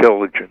and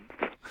diligence.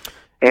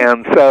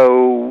 And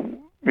so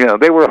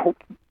they were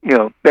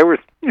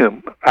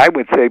I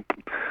would say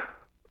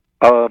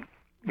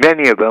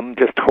many of them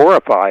just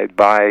horrified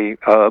by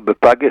the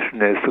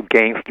thuggishness of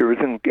gangsters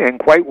and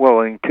quite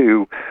willing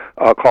to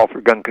call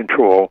for gun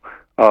control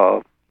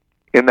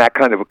in that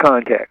kind of a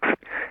context.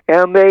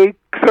 And they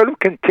sort of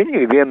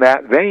continued in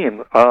that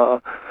vein.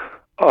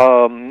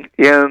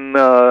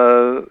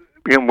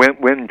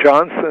 When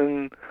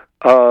Johnson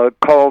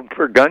called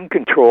for gun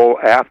control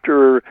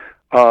after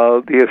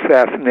the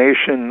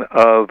assassination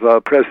of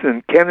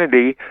President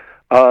Kennedy,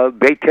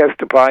 they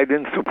testified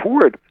in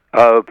support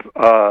of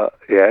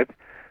it.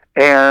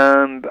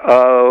 And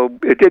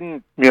it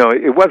didn't,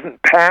 it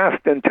wasn't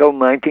passed until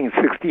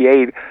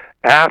 1968,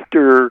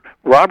 after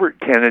Robert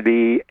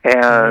Kennedy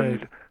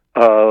and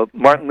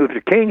Martin Luther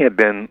King had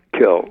been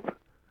killed.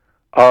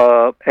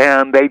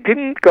 And they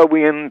didn't go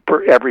in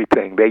for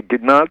everything. They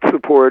did not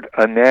support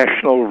a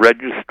national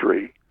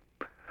registry,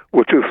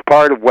 which was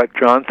part of what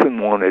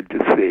Johnson wanted to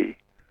see.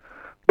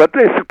 But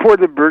they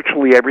supported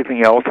virtually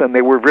everything else, and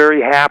they were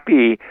very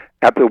happy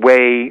at the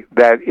way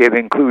that it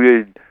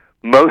included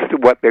most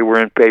of what they were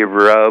in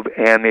favor of,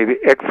 and it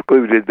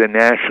excluded the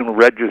national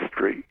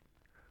registry,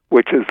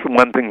 which is the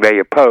one thing they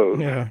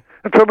opposed. Yeah.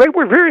 And so they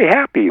were very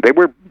happy. They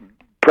were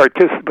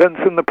participants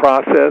in the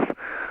process,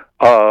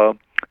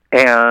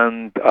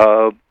 and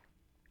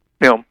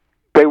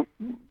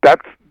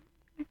that's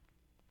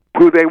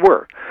who they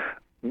were.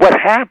 What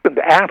happened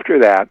after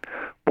that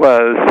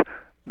was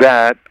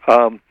that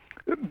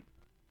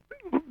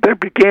there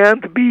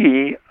began to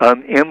be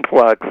an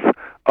influx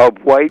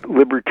of white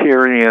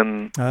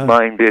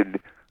libertarian-minded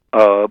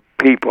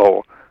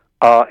people,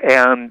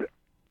 and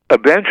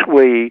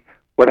eventually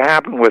what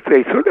happened was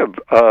they sort of,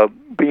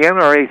 the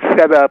NRA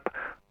set up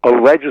a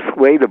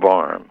legislative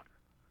arm,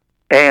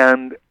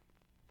 and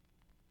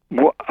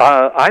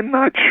I'm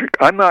not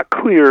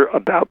clear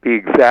about the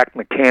exact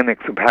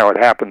mechanics of how it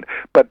happened,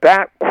 but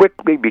that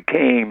quickly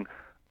became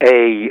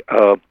a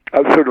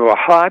sort of a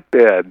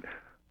hotbed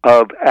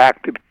of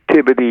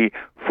activity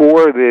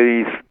for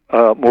these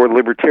more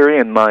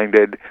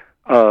libertarian-minded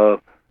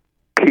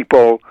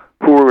people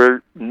who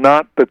were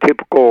not the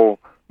typical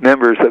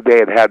members that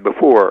they had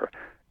before.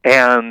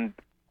 And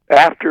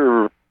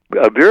after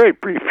a very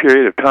brief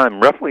period of time,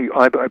 roughly,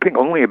 I think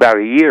only about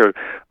a year,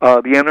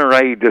 the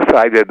NRA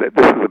decided that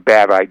this is a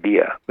bad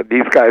idea, that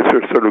these guys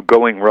are sort of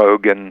going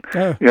rogue and,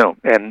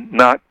 and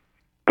not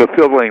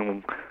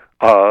fulfilling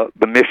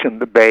the mission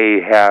that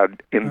they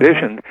had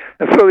envisioned.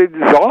 And so they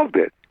dissolved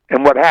it.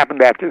 And what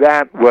happened after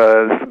that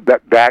was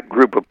that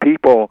group of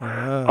people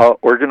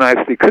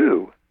organized a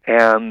coup,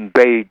 and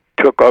they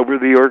took over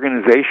the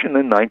organization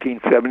in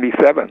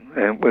 1977.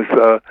 And it was,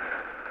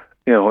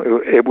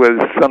 it was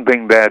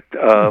something that,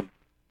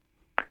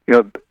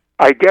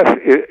 I guess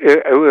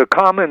it was a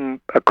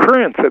common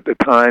occurrence at the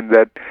time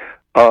that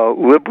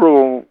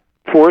liberal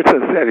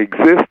forces that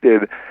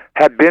existed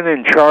had been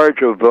in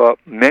charge of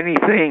many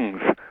things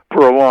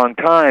for a long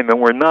time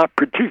and were not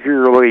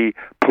particularly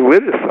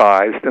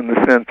politicized in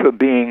the sense of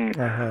being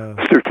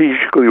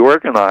strategically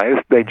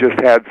organized. They just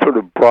had sort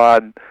of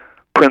broad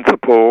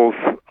principles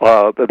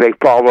that they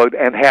followed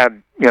and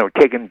had,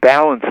 taken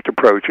balanced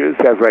approaches.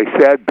 As I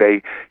said,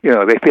 they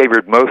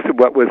favored most of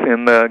what was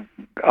in the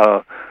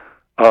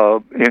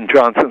in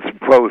Johnson's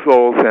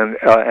proposals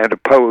and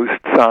opposed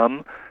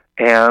some,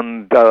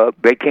 and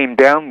they came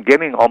down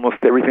getting almost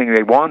everything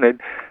they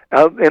wanted.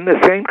 In the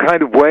same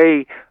kind of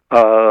way,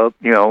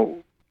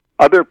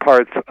 other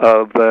parts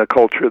of the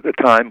culture at the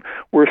time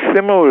were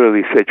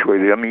similarly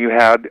situated. I mean, you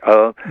had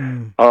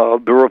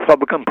the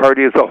Republican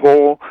Party as a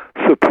whole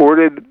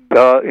supported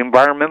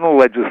environmental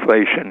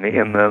legislation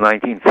in the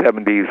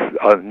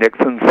 1970s.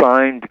 Nixon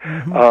signed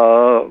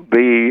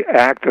the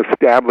act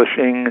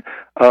establishing,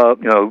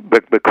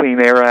 the Clean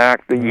Air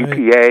Act, the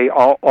EPA,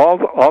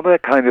 all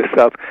that kind of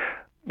stuff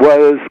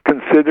was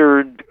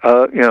considered,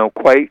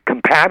 quite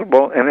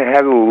compatible, and it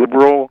had a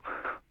liberal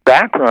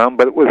background,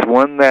 but it was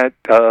one that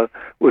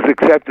was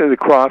accepted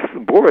across the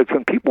board,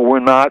 and people were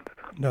not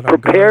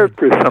prepared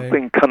for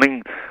something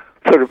coming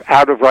sort of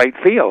out of right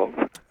field.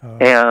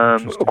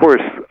 And of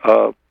course,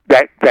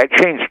 that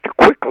changed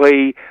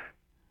quickly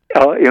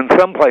in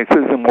some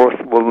places and more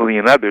slowly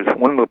in others.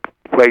 One of the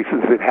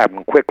places that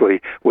happened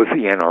quickly was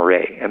the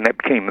NRA, and that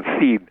became a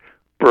seed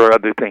for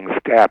other things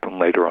to happen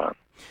later on.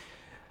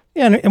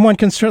 Yeah, and one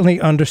can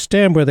certainly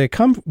understand where they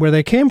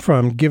came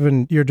from,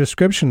 given your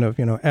description of,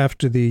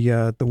 after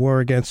the war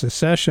against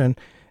secession,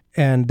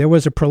 and there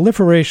was a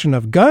proliferation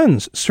of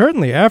guns.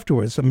 Certainly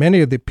afterwards,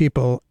 many of the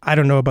people, I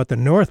don't know about the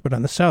North, but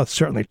on the South,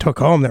 certainly took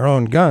home their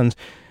own guns.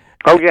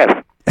 Oh yes,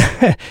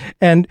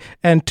 and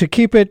to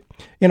keep it,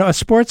 a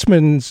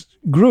sportsman's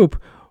group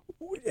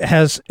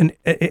has an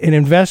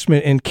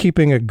investment in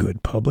keeping a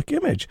good public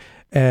image,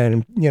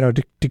 and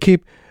to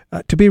keep.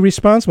 To be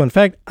responsible. In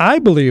fact, I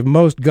believe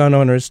most gun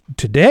owners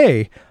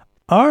today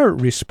are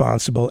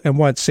responsible and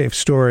want safe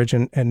storage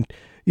and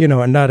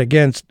not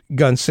against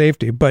gun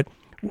safety. But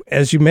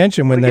as you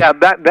mentioned,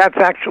 that's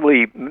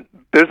actually,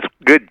 there's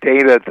good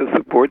data to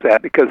support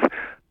that, because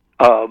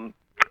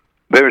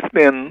there's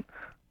been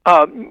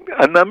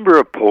a number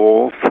of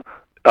polls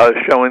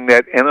showing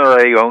that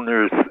NRA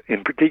owners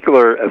in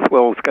particular, as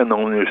well as gun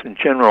owners in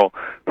general,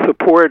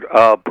 support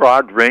a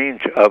broad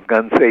range of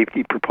gun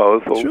safety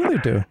proposals. Sure they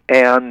do.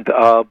 And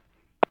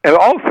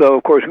also,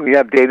 of course, we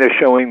have data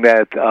showing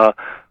that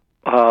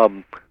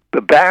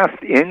the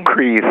vast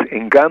increase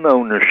in gun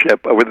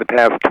ownership over the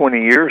past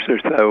 20 years or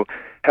so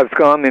has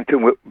gone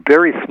into a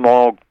very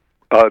small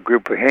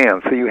group of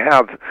hands. So you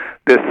have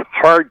this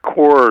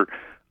hardcore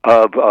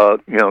of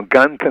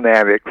gun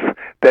fanatics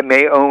that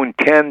may own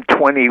 10,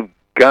 20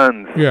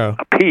 guns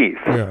a piece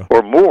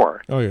or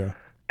more. Oh, yeah.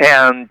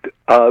 And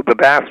the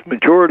vast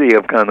majority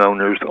of gun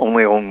owners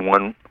only own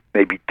one,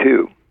 maybe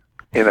two,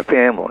 in a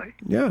family.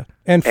 Yeah.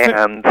 And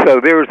so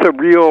there's a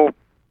real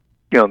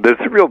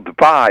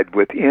divide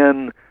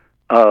within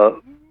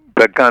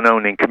the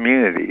gun-owning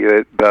community.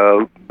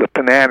 The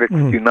fanatics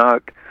do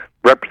not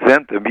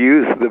represent the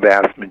views of the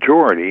vast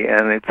majority,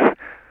 and it's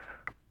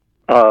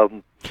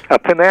a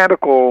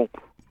fanatical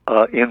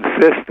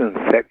insistence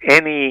that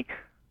any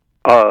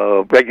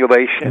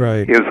regulation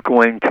is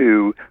going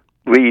to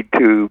lead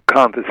to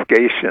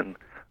confiscation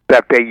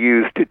that they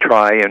use to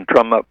try and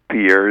drum up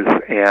fears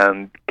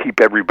and keep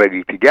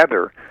everybody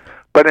together.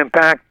 But in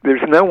fact,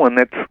 there's no one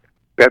that's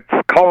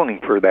calling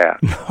for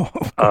that. No,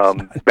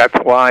 that's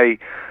why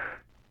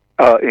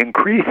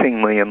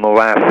increasingly in the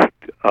last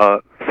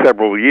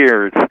several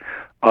years,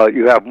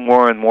 you have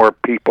more and more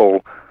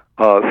people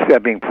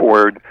stepping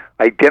forward,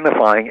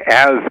 identifying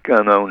as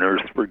gun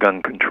owners for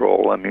gun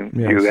control. I mean,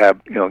 you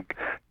have,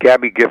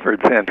 Gabby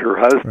Giffords and her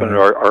husband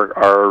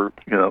are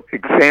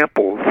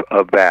examples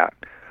of that.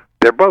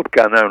 They're both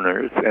gun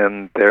owners,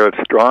 and they're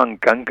strong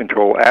gun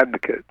control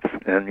advocates,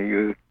 and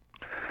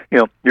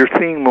you're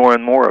seeing more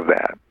and more of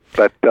that.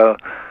 But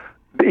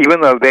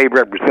even though they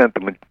represent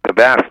the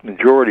vast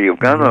majority of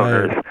gun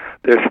owners,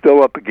 they're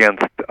still up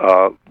against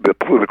the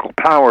political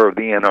power of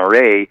the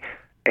NRA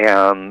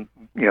and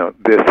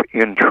this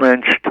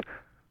entrenched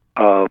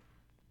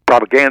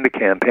propaganda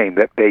campaign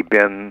that they've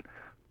been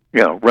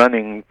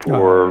running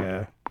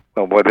for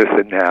what is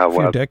it now? A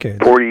few decades.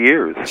 40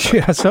 years.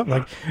 Yeah, something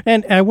like.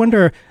 And I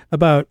wonder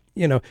about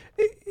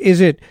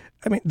is it?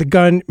 I mean, the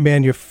gun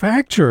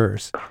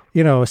manufacturers.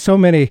 So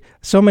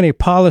many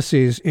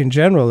policies in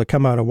general that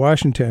come out of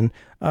Washington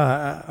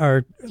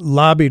are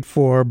lobbied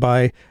for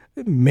by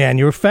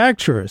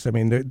manufacturers. I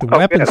mean, the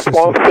weapons system.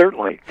 Well,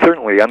 certainly.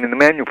 I mean, the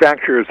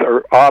manufacturers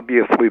are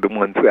obviously the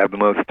ones who have the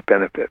most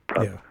benefit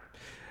from it.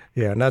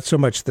 Yeah, not so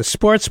much the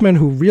sportsmen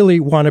who really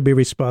want to be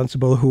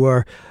responsible,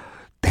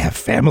 they have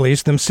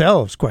families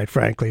themselves, quite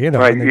frankly.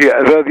 Right.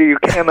 So you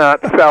cannot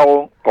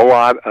sell a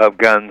lot of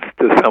guns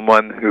to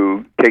someone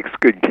who takes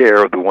good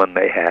care of the one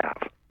they have.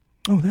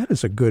 Oh, that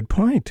is a good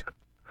point.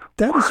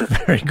 That is a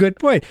very good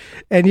point.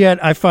 And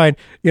yet I find,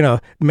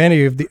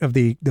 many of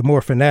the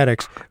more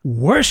fanatics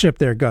worship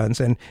their guns,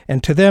 and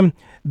to them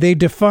they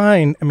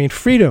define,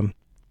 freedom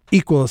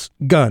equals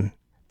gun.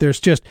 There's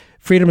just,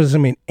 freedom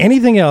doesn't mean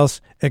anything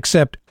else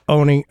except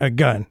owning a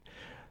gun.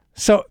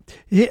 So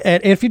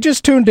if you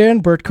just tuned in,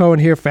 Bert Cohen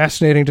here,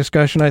 fascinating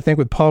discussion, I think,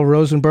 with Paul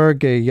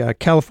Rosenberg, a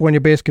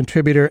California-based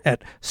contributor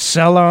at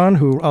Salon,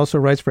 who also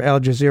writes for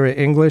Al Jazeera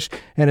English,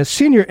 and a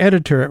senior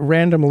editor at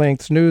Random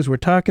Lengths News. We're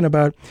talking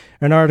about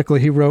an article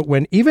he wrote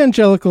when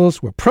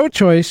evangelicals were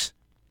pro-choice.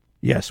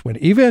 Yes,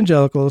 when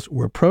evangelicals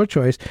were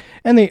pro-choice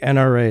and the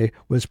NRA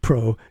was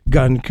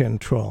pro-gun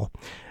control.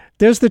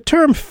 There's the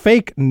term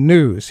fake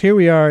news. Here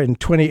we are in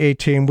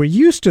 2018. We're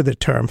used to the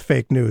term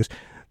fake news.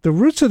 The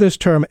roots of this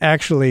term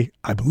actually,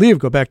 I believe,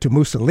 go back to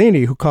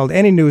Mussolini, who called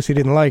any news he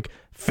didn't like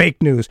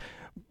fake news.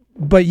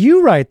 But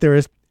you write there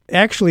is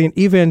actually an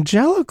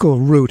evangelical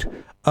root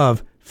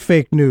of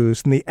fake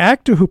news, and the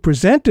actor who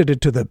presented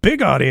it to the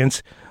big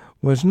audience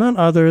was none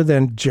other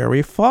than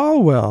Jerry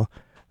Falwell.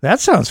 That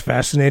sounds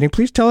fascinating.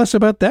 Please tell us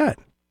about that.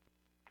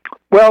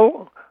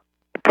 Well,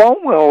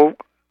 Falwell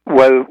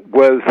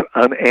was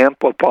an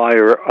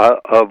amplifier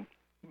of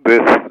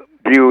this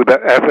view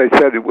that, as I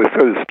said, it was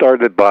sort of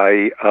started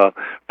by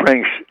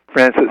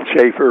Francis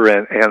Schaeffer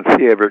and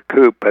C. Everett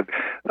Koop, but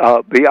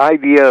the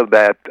idea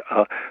that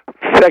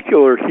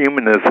secular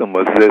humanism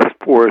was this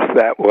force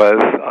that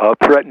was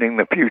threatening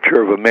the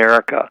future of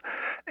America.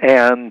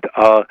 And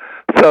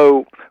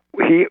so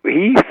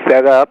he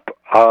set up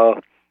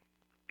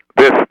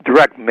this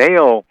direct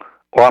mail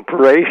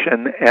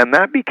operation, and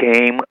that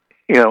became,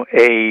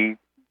 a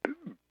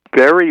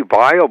very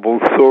viable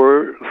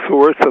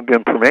source of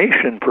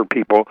information for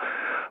people.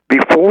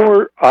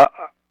 Before,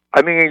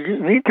 you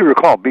need to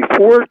recall,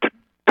 before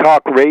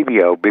talk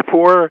radio,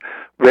 before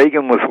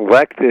Reagan was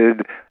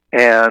elected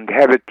and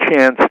had a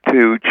chance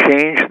to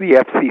change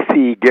the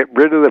FCC, get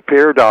rid of the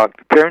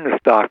fairness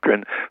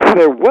doctrine, so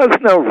there was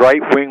no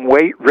right-wing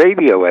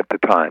radio at the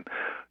time.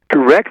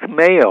 Direct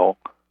mail,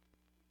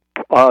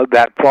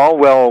 that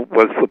Falwell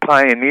was the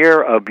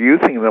pioneer of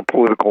using in a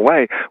political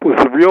way,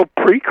 was the real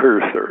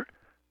precursor.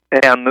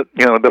 And,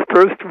 the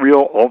first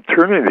real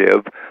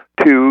alternative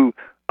to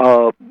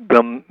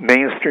the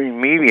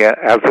mainstream media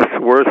as a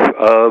source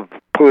of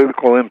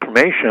political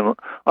information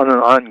on an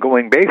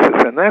ongoing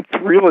basis. And that's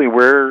really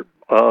where,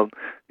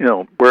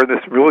 where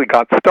this really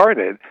got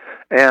started.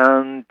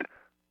 And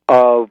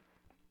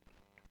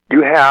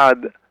you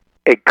had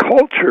a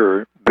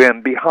culture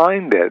then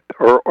behind it,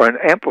 or an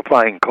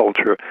amplifying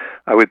culture,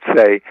 I would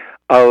say,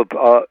 of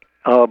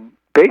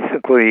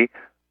basically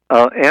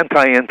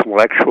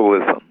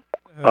anti-intellectualism.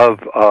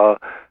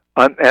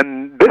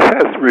 And this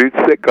has roots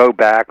that go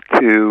back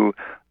to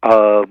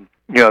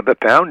the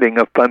founding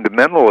of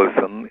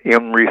fundamentalism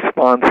in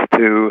response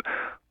to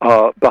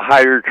the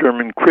higher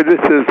German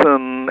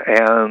criticism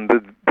and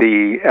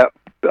the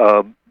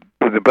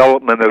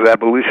development of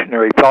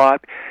evolutionary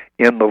thought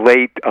in the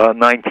late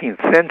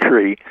 19th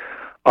century.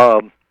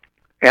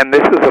 And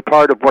this is a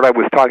part of what I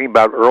was talking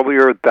about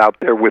earlier about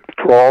their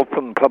withdrawal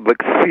from the public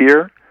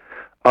sphere.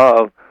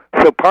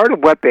 So part of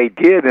what they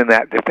did in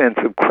that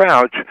defensive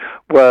crouch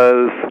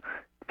was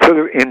sort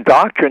of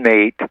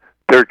indoctrinate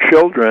their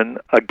children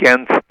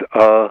against,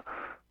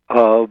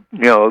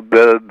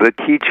 the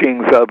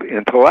teachings of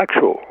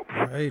intellectuals.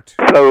 Right.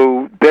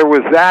 So there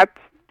was that,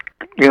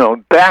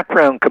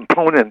 background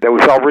component that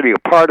was already a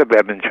part of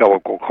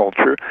evangelical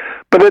culture,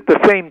 but at the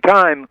same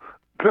time,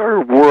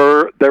 there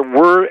were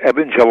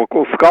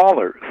evangelical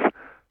scholars.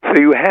 So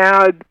you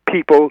had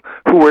people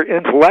who were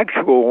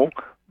intellectual,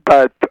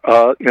 but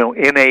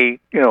in a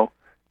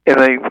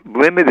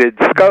limited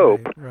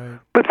scope. Right.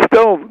 But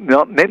still,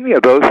 many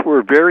of those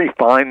were very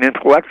fine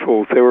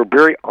intellectuals. They were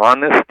very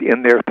honest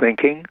in their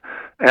thinking,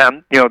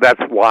 and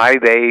that's why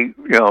they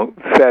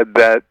said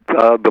that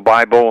the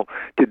Bible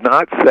did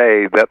not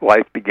say that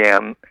life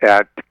began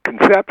at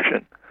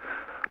conception.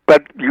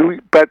 But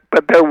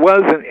there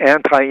was an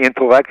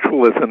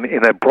anti-intellectualism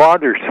in a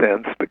broader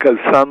sense, because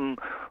some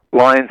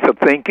lines of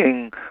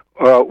thinking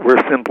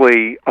were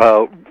simply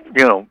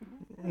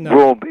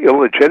ruled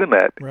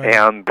illegitimate, right,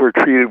 and were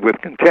treated with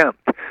contempt.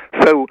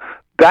 So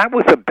that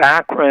was a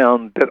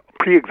background, that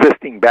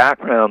pre-existing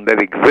background that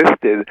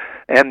existed,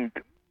 and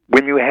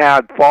when you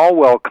had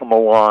Falwell come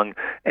along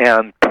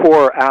and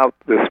pour out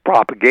this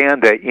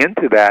propaganda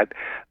into that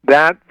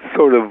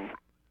sort of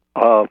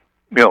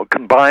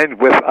combined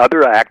with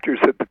other actors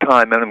at the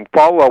time, and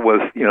Falwell was,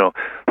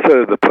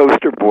 sort of the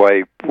poster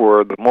boy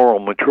for the moral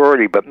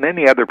majority, but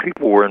many other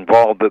people were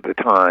involved at the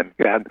time.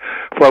 You had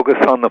Focus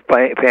on the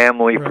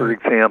Family, right, for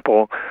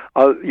example.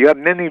 You had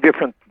many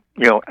different,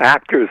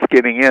 actors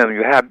getting in.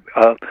 You had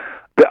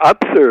the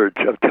upsurge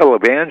of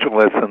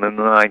televangelism in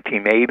the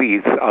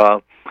 1980s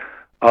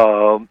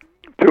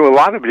through a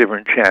lot of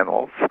different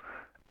channels.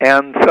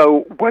 And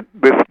so what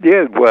this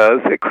did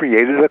was it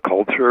created a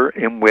culture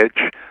in which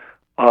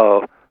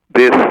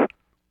this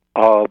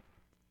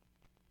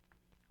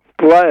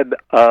flood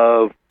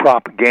of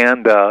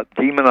propaganda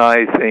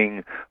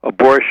demonizing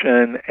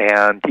abortion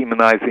and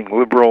demonizing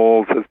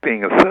liberals as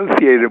being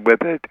associated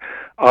with it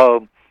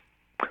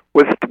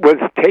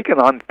was taken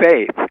on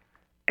faith,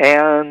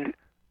 and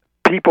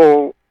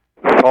people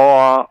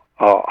saw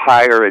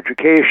higher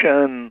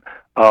education,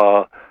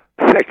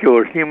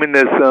 secular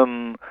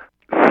humanism,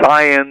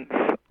 science,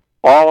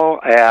 all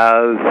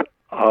as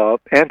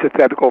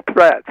antithetical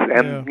threats.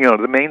 And,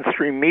 the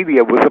mainstream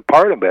media was a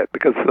part of it,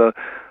 because the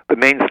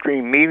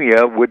mainstream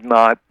media would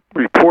not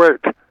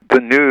report the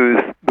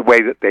news the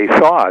way that they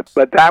saw it.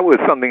 But that was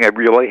something I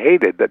really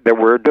hated, that there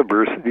were a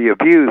diversity of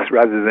views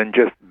rather than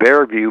just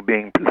their view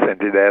being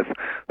presented as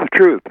the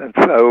truth. And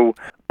so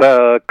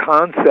the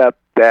concept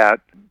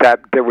that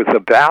there was a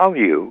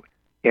value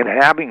in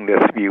having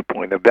this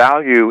viewpoint, a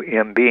value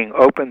in being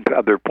open to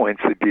other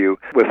points of view,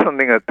 was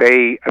something that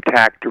they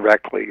attacked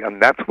directly.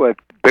 And that's what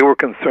they were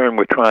concerned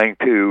with, trying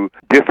to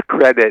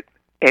discredit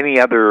any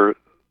other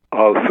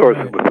source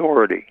of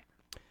authority.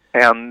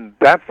 And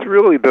that's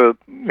really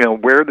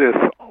where this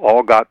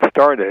all got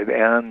started.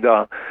 And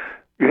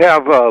you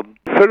have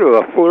sort of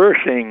a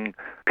flourishing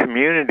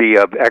community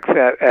of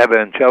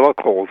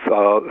ex-evangelicals,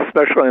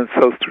 especially in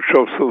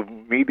social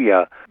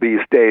media these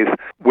days,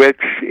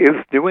 which is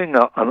doing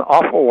an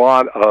awful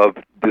lot of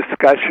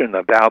discussion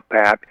about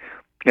that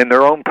in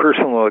their own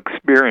personal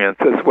experience,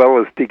 as well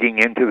as digging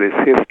into this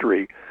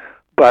history.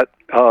 But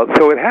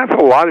so it has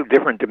a lot of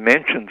different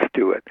dimensions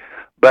to it.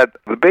 But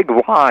the big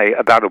lie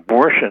about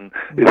abortion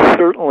is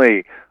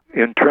certainly,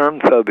 in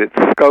terms of its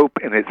scope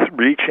and its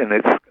reach and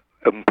its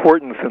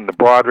importance in the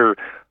broader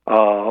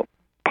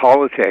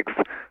politics,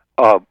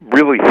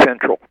 really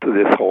central to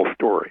this whole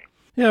story.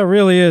 Yeah, it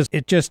really is.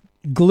 It just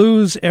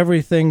glues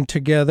everything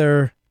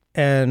together,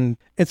 and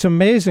it's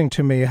amazing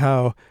to me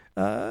how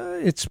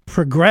it's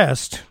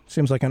progressed,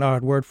 seems like an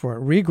odd word for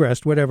it,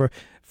 regressed, whatever,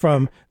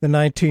 from the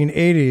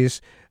 1980s,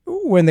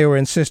 when they were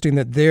insisting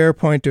that their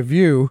point of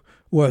view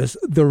was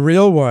the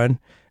real one.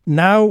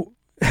 Now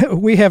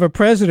we have a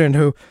president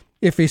who,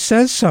 if he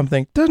says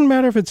something, doesn't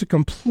matter if it's a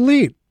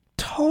complete,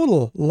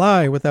 total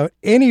lie without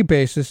any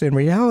basis in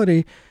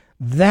reality,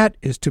 that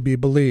is to be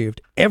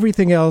believed.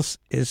 Everything else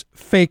is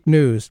fake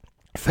news.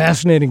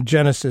 Fascinating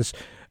genesis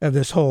of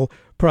this whole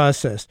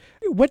process.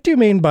 What do you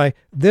mean by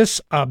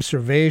this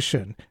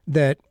observation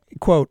that,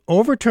 quote,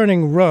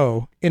 overturning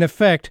Roe, in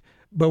effect,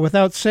 but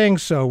without saying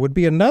so, would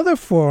be another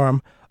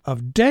form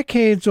of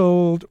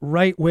decades-old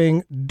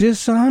right-wing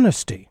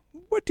dishonesty?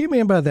 What do you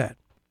mean by that?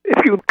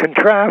 If you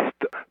contrast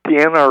the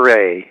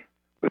NRA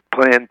with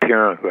Planned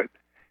Parenthood,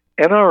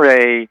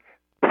 NRA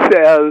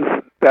says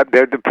that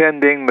they're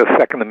defending the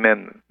Second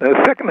Amendment. The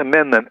Second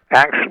Amendment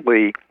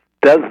actually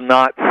does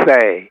not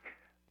say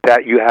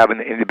that you have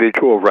an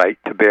individual right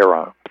to bear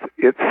arms.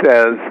 It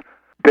says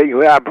that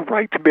you have a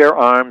right to bear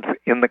arms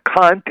in the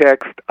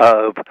context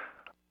of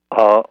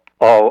a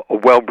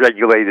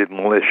well-regulated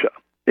militia.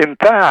 In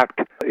fact,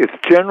 it's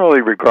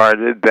generally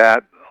regarded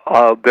that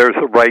there's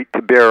a right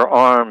to bear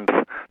arms,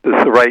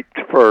 there's a right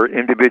for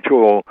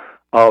individual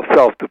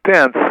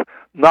self-defense,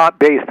 not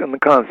based in the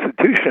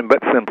Constitution, but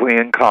simply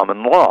in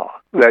common law.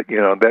 That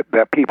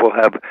that people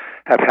have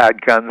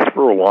had guns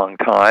for a long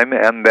time,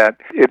 and that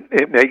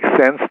it makes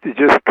sense to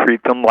just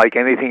treat them like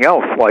anything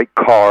else, like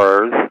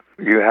cars.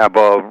 You have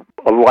a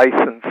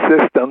licensed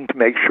system to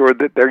make sure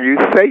that they're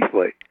used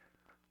safely.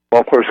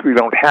 Well, of course, we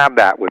don't have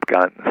that with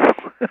guns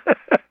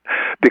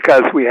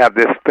because we have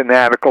this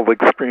fanatical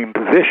extreme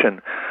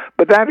position.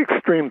 But that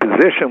extreme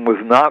position was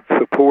not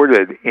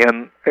supported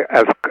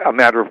as a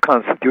matter of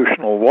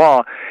constitutional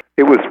law.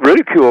 It was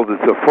ridiculed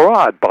as a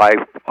fraud by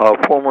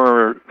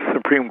former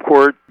Supreme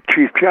Court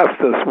Chief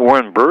Justice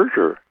Warren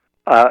Berger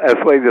as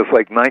late as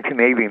like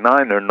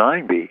 1989 or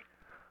 90.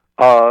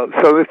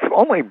 So it's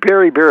only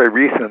very, very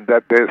recent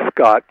that this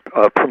got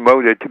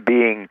promoted to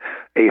being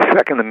a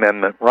Second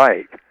Amendment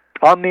right.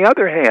 On the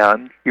other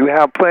hand, you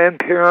have Planned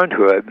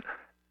Parenthood,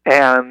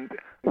 and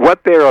what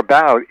they're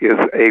about is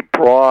a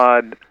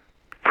broad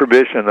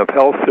provision of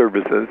health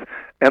services,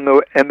 and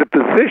the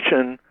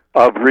position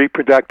of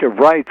reproductive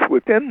rights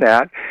within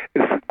that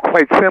is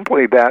quite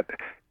simply that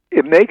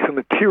it makes a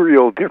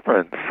material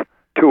difference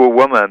to a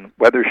woman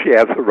whether she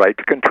has the right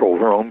to control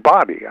her own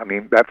body. I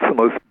mean, that's the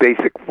most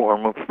basic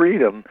form of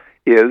freedom,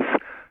 is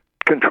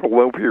control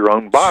over your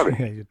own body.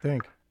 Yeah, you'd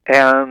think.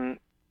 And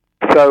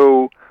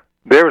so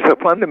there's a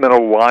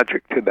fundamental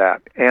logic to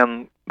that,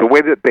 and the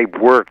way that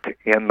they've worked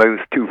in those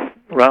two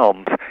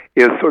realms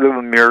is sort of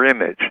a mirror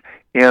image.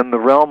 In the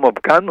realm of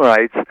gun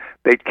rights,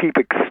 they keep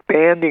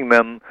expanding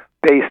them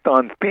based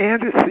on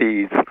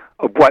fantasies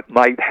of what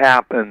might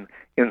happen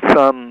in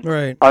some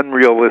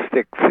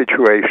unrealistic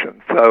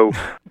situation. So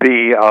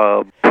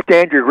the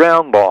Stand Your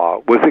Ground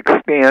law was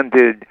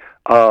expanded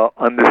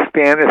on this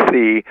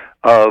fantasy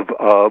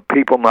of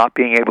people not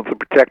being able to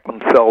protect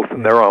themselves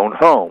in their own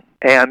home.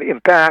 And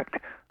in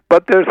fact,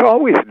 but there's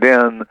always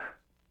been,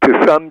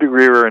 to some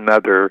degree or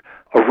another,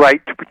 a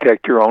right to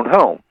protect your own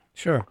home.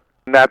 Sure.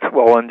 And that's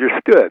well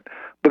understood.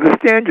 But the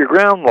Stand Your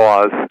Ground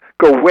laws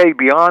go way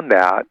beyond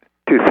that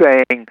to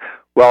saying,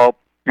 well,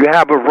 you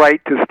have a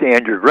right to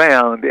stand your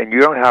ground, and you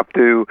don't have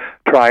to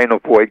try and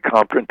avoid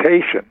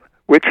confrontation,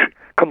 which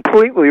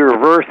completely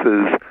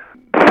reverses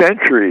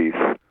centuries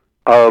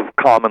of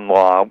common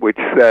law, which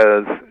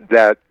says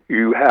that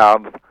you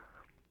have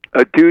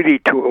a duty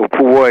to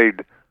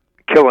avoid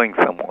killing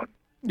someone,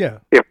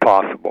 if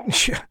possible.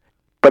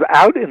 But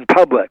out in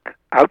public,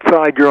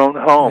 outside your own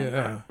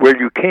home, where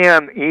you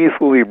can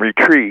easily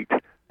retreat,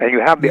 and you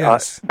have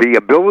the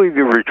ability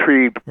to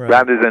retreat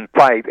rather than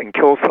fight and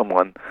kill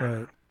someone,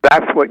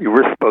 that's what you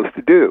were supposed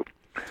to do.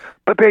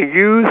 But they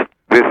used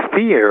this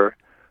fear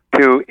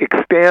to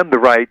expand the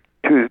right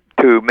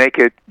to make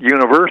it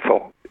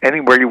universal,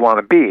 anywhere you want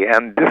to be.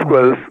 And this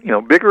was,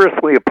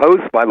 vigorously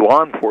opposed by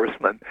law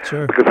enforcement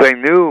because they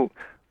knew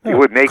it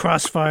would make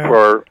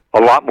for a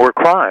lot more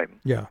crime.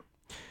 Yeah.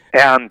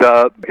 And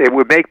it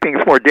would make things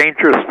more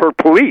dangerous for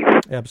police.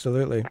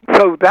 Absolutely.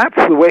 So that's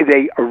the way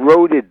they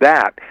eroded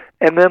that.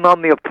 And then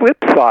on the flip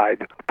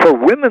side, for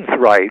women's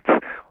rights,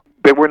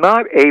 they were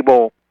not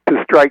able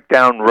to strike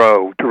down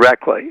Roe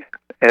directly.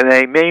 And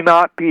they may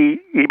not be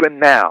even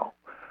now.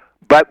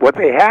 But what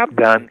they have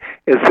done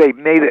is they've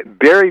made it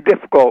very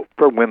difficult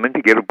for women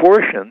to get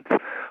abortions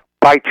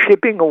by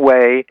chipping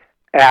away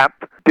at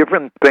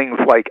different things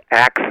like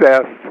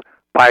access,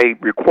 by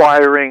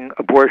requiring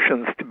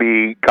abortions to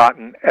be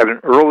gotten at an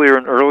earlier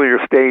and earlier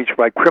stage,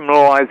 by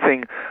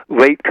criminalizing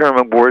late-term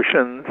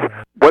abortions.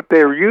 What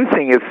they're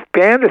using is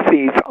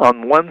fantasies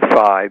on one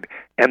side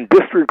and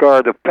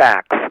disregard of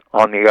facts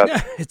on the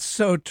other. It's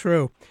so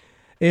true.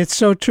 It's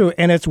so true,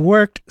 and it's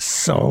worked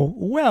so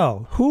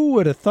well. Who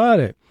would have thought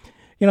it?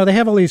 They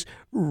have all these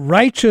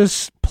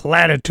righteous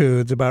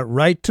platitudes about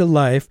right to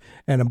life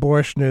and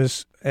abortion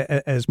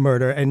as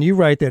murder. And you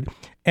write that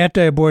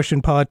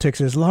anti-abortion politics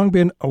has long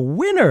been a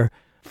winner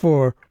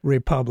for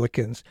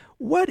Republicans.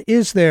 What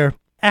is their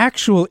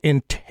actual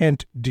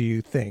intent, do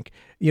you think?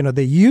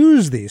 They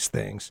use these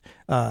things.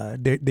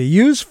 They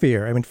use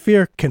fear. I mean,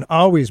 fear can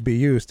always be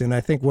used. And I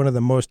think one of the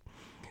most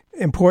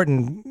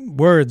important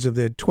words of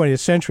the 20th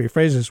century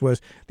phrases was,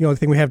 the only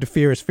thing we have to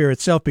fear is fear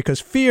itself, because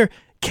fear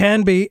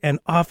can be and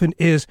often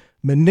is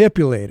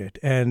manipulated.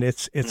 And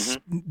it's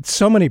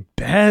so many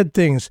bad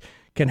things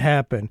can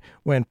happen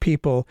when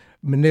people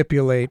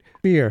manipulate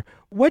fear.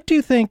 What do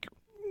you think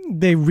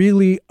they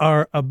really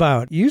are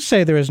about? You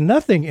say there is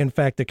nothing, in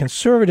fact, the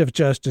conservative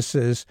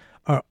justices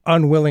are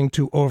unwilling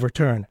to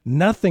overturn.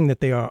 Nothing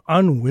that they are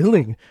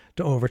unwilling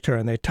to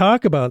overturn. They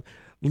talk about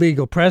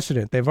legal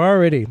precedent. They've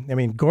already,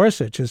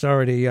 Gorsuch has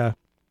already,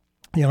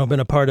 been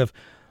a part of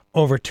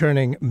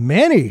overturning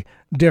many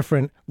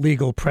different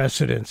legal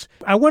precedents.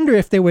 I wonder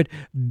if they would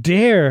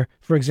dare,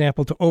 for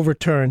example, to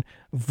overturn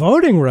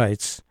voting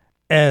rights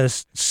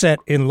as set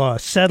in law,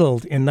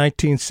 settled in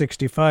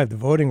 1965, the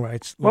voting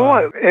rights law.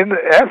 Well, in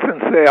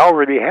essence, they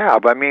already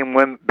have.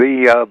 When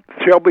the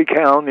Shelby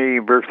County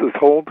versus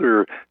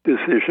Holder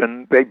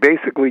decision, they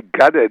basically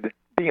gutted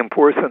the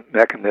enforcement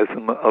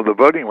mechanism of the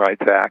Voting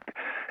Rights Act.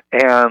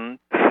 And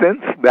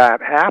since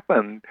that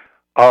happened,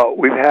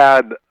 we've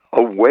had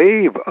a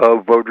wave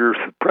of voter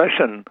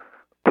suppression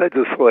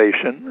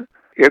legislation.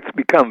 It's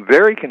become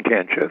very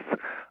contentious.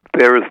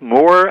 There is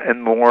more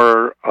and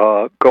more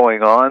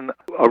going on.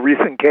 A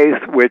recent case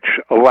which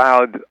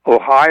allowed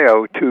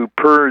Ohio to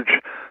purge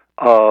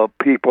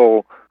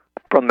people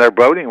from their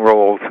voting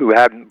rolls who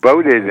hadn't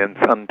voted in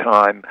some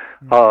time.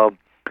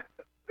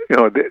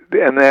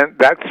 And then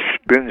that's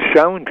been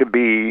shown to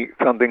be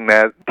something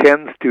that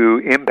tends to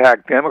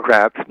impact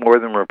Democrats more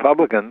than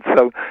Republicans.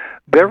 So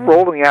they're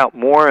rolling out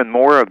more and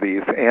more of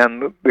these.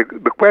 And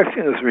the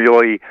question is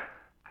really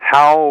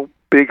how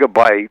big a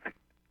bite,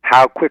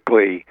 how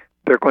quickly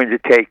they're going to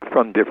take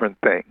from different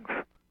things,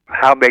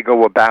 how they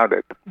go about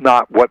it,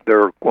 not what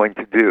they're going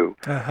to do.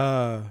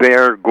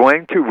 They're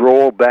going to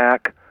roll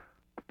back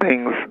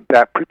things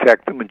that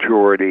protect the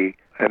majority,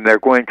 and they're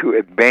going to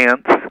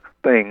advance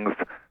things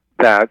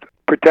that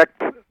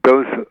protect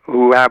those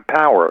who have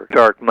power.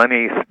 Dark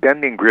money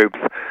spending groups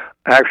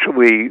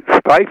actually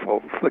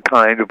stifles the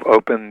kind of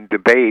open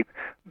debate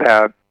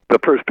that the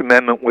First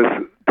Amendment was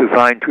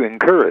designed to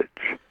encourage.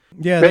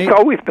 Yeah, That's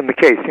always been the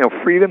case.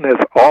 Freedom has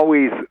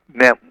always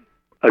meant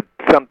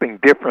something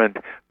different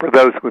for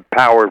those with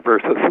power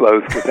versus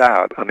those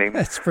without.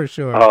 That's for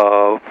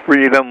sure.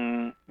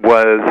 Freedom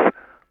was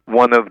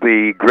one of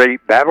the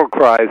great battle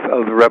cries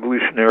of the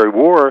Revolutionary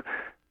War,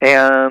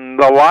 and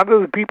a lot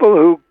of the people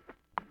who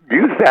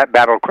used that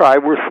battle cry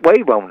were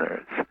slave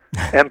owners.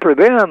 And for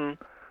them,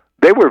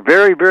 they were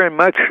very, very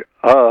much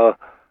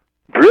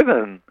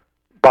driven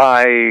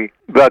by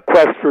the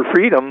quest for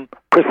freedom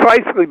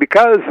precisely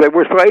because they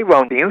were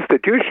slave-owned. The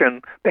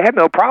institution they had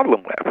no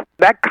problem with.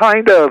 That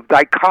kind of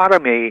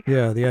dichotomy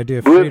the idea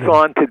of lives freedom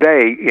on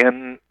today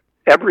in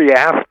every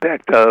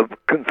aspect of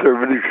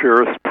conservative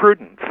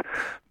jurisprudence.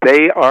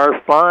 They are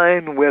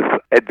fine with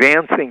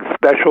advancing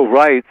special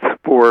rights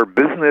for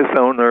business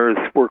owners,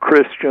 for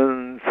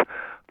Christians,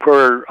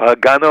 for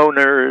gun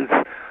owners.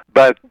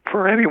 But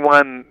for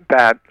anyone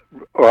that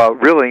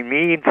really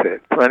needs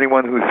it, for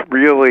anyone who's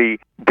really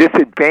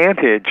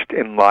disadvantaged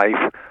in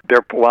life,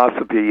 their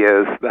philosophy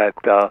is that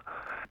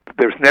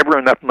there's never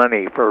enough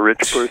money for a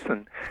rich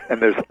person,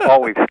 and there's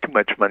always too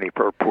much money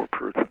for a poor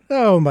person.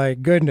 Oh, my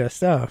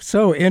goodness. Oh,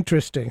 so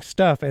interesting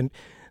stuff. And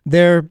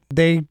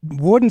they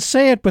wouldn't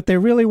say it, but they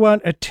really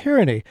want a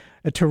tyranny,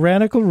 a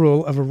tyrannical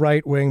rule of a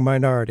right-wing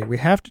minority. We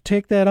have to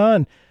take that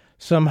on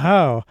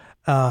somehow.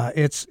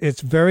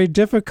 It's very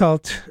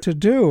difficult to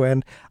do,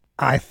 and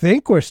I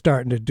think we're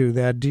starting to do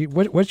that.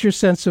 What's your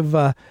sense of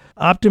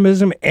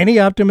optimism, any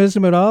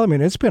optimism at all? I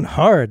mean, it's been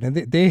hard, and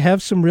they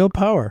have some real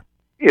power.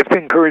 It's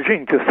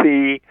encouraging to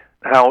see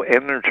how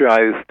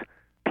energized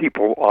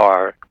people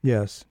are.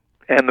 Yes.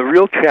 And the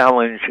real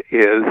challenge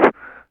is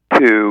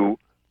to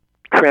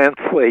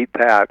translate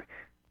that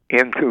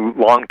into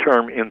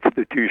long-term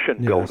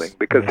institution building,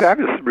 because that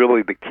is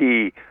really the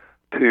key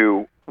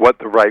to what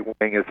the right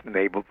wing has been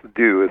able to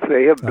do. Is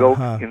they have built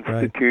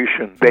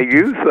institutions. Right. They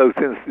use those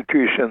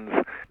institutions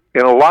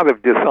in a lot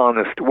of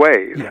dishonest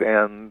ways,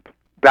 and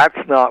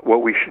that's not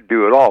what we should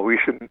do at all. We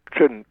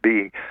shouldn't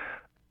be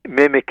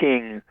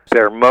mimicking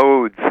their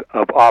modes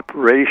of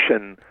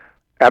operation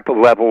at the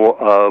level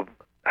of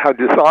how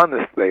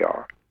dishonest they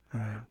are.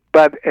 Right.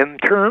 But in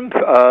terms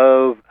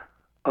of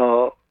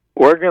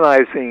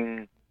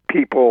organizing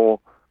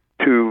people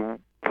to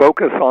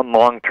focus on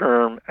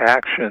long-term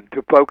action,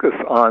 to focus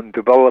on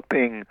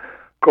developing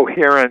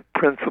coherent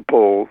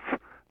principles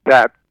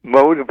that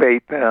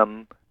motivate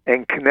them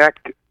and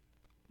connect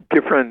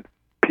different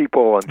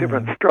people and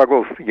different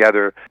struggles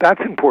together,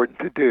 that's important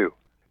to do.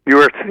 You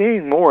are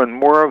seeing more and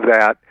more of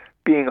that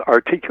being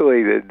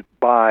articulated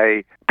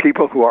by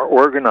people who are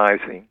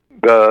organizing.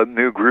 The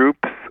new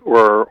groups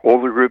or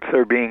older groups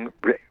are being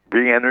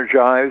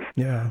re-energized.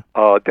 Yeah.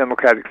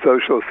 Democratic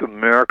Socialists of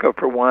America,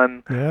 for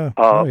one. Yeah.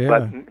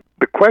 But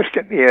the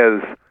question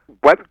is,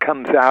 what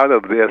comes out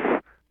of this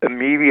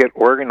immediate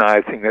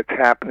organizing that's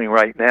happening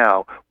right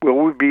now?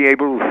 Will we be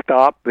able to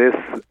stop this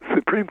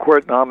Supreme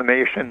Court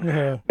nomination?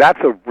 Yeah. That's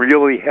a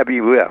really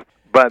heavy lift.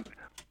 But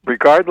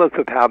regardless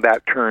of how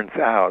that turns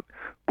out,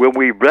 will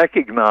we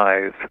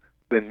recognize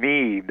the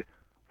need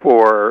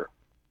for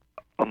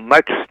a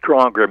much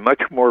stronger,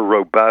 much more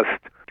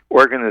robust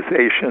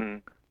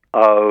organization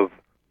of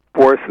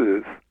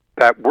forces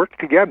that work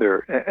together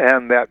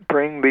and that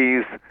bring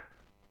these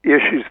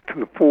issues to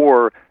the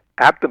fore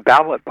at the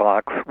ballot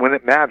box when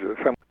it matters?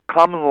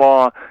 Common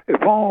law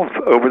evolves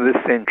over the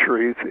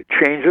centuries. It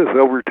changes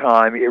over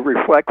time. It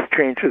reflects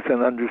changes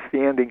in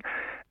understanding.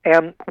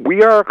 And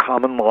we are a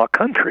common law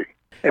country.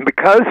 And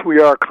because we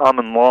are a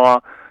common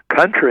law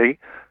country,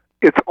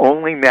 it's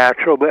only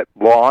natural that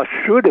law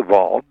should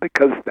evolve,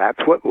 because that's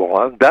what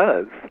law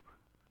does.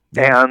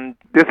 And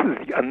this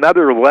is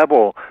another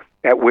level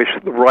at which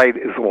the right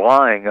is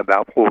lying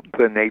about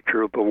the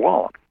nature of the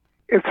law.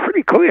 It's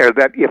pretty clear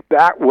that if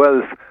that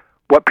was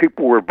what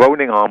people were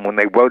voting on when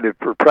they voted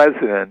for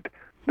president,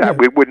 that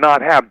we would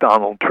not have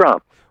Donald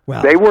Trump.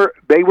 Well, they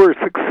were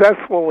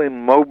successful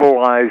in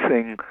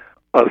mobilizing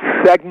a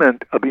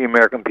segment of the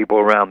American people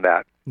around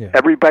that. Yeah.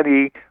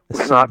 Everybody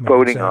was not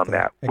voting on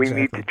that. We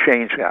need to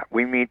change that.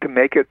 We need to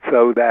make it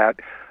so that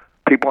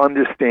people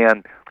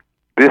understand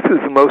this is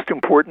the most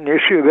important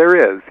issue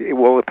there is. It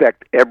will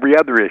affect every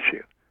other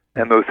issue,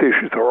 and those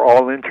issues are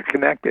all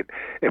interconnected.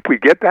 If we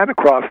get that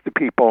across to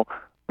people,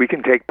 we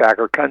can take back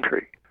our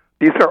country.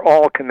 These are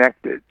all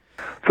connected.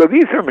 So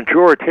these are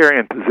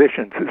majoritarian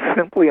positions. It's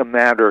simply a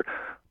matter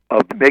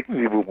of making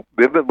people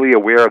vividly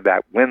aware of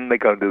that when they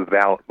go to the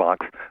ballot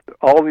box.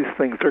 All these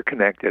things are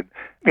connected.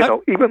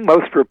 Even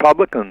most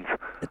Republicans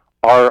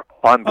are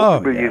on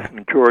these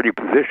majority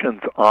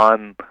positions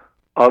on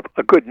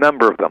a good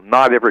number of them.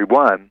 Not every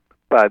one,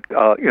 but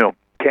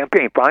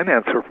campaign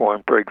finance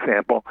reform, for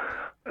example,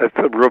 it's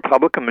a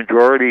Republican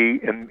majority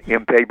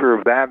in favor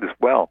of that as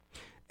well.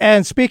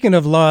 And speaking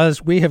of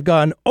laws, we have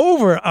gone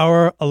over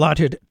our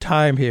allotted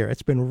time here.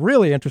 It's been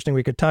really interesting.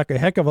 We could talk a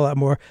heck of a lot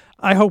more.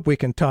 I hope we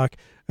can talk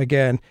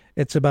again.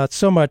 It's about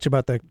so much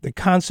about the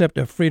concept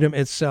of freedom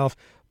itself.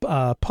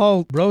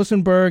 Paul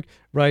Rosenberg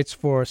writes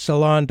for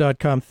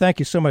Salon.com. Thank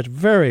you so much.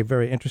 Very,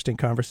 very interesting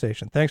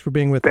conversation. Thanks for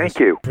being with us.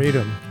 Thank you.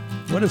 Freedom.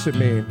 What does it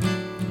mean?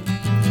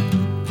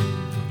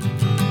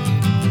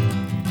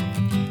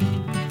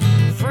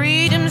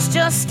 Freedom's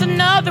just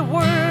another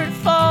word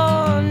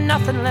for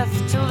nothing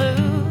left to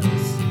lose.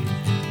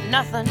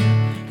 Nothing,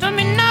 don't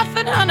mean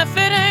nothing, honey, if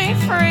it ain't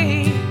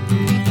free.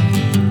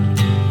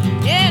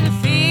 And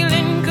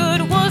feeling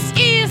good was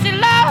easy,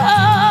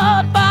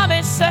 Lord.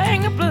 Bobby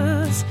sang the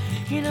blues.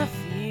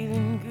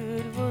 Feeling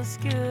good was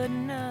good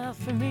enough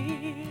for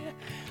me.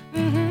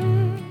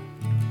 Good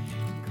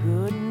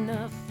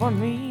enough for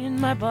me and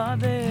my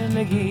Bobby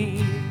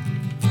McGee.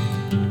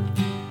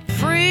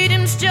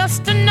 Freedom's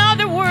just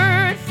another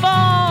word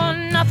for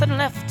nothing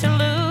left to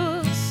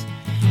lose.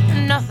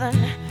 Nothing,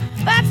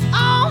 that's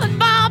all that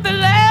Bobby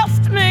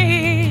left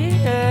me.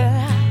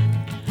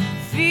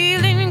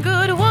 Feeling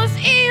good was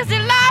easy,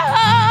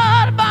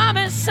 Lord.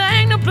 Bobby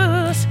sang the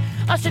blues.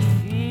 I said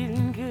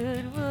feeling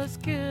good was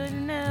good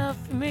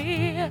enough for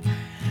me.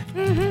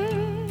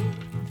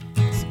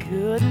 It's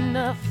good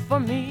enough for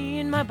me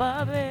and my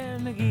Bobby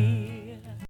McGee.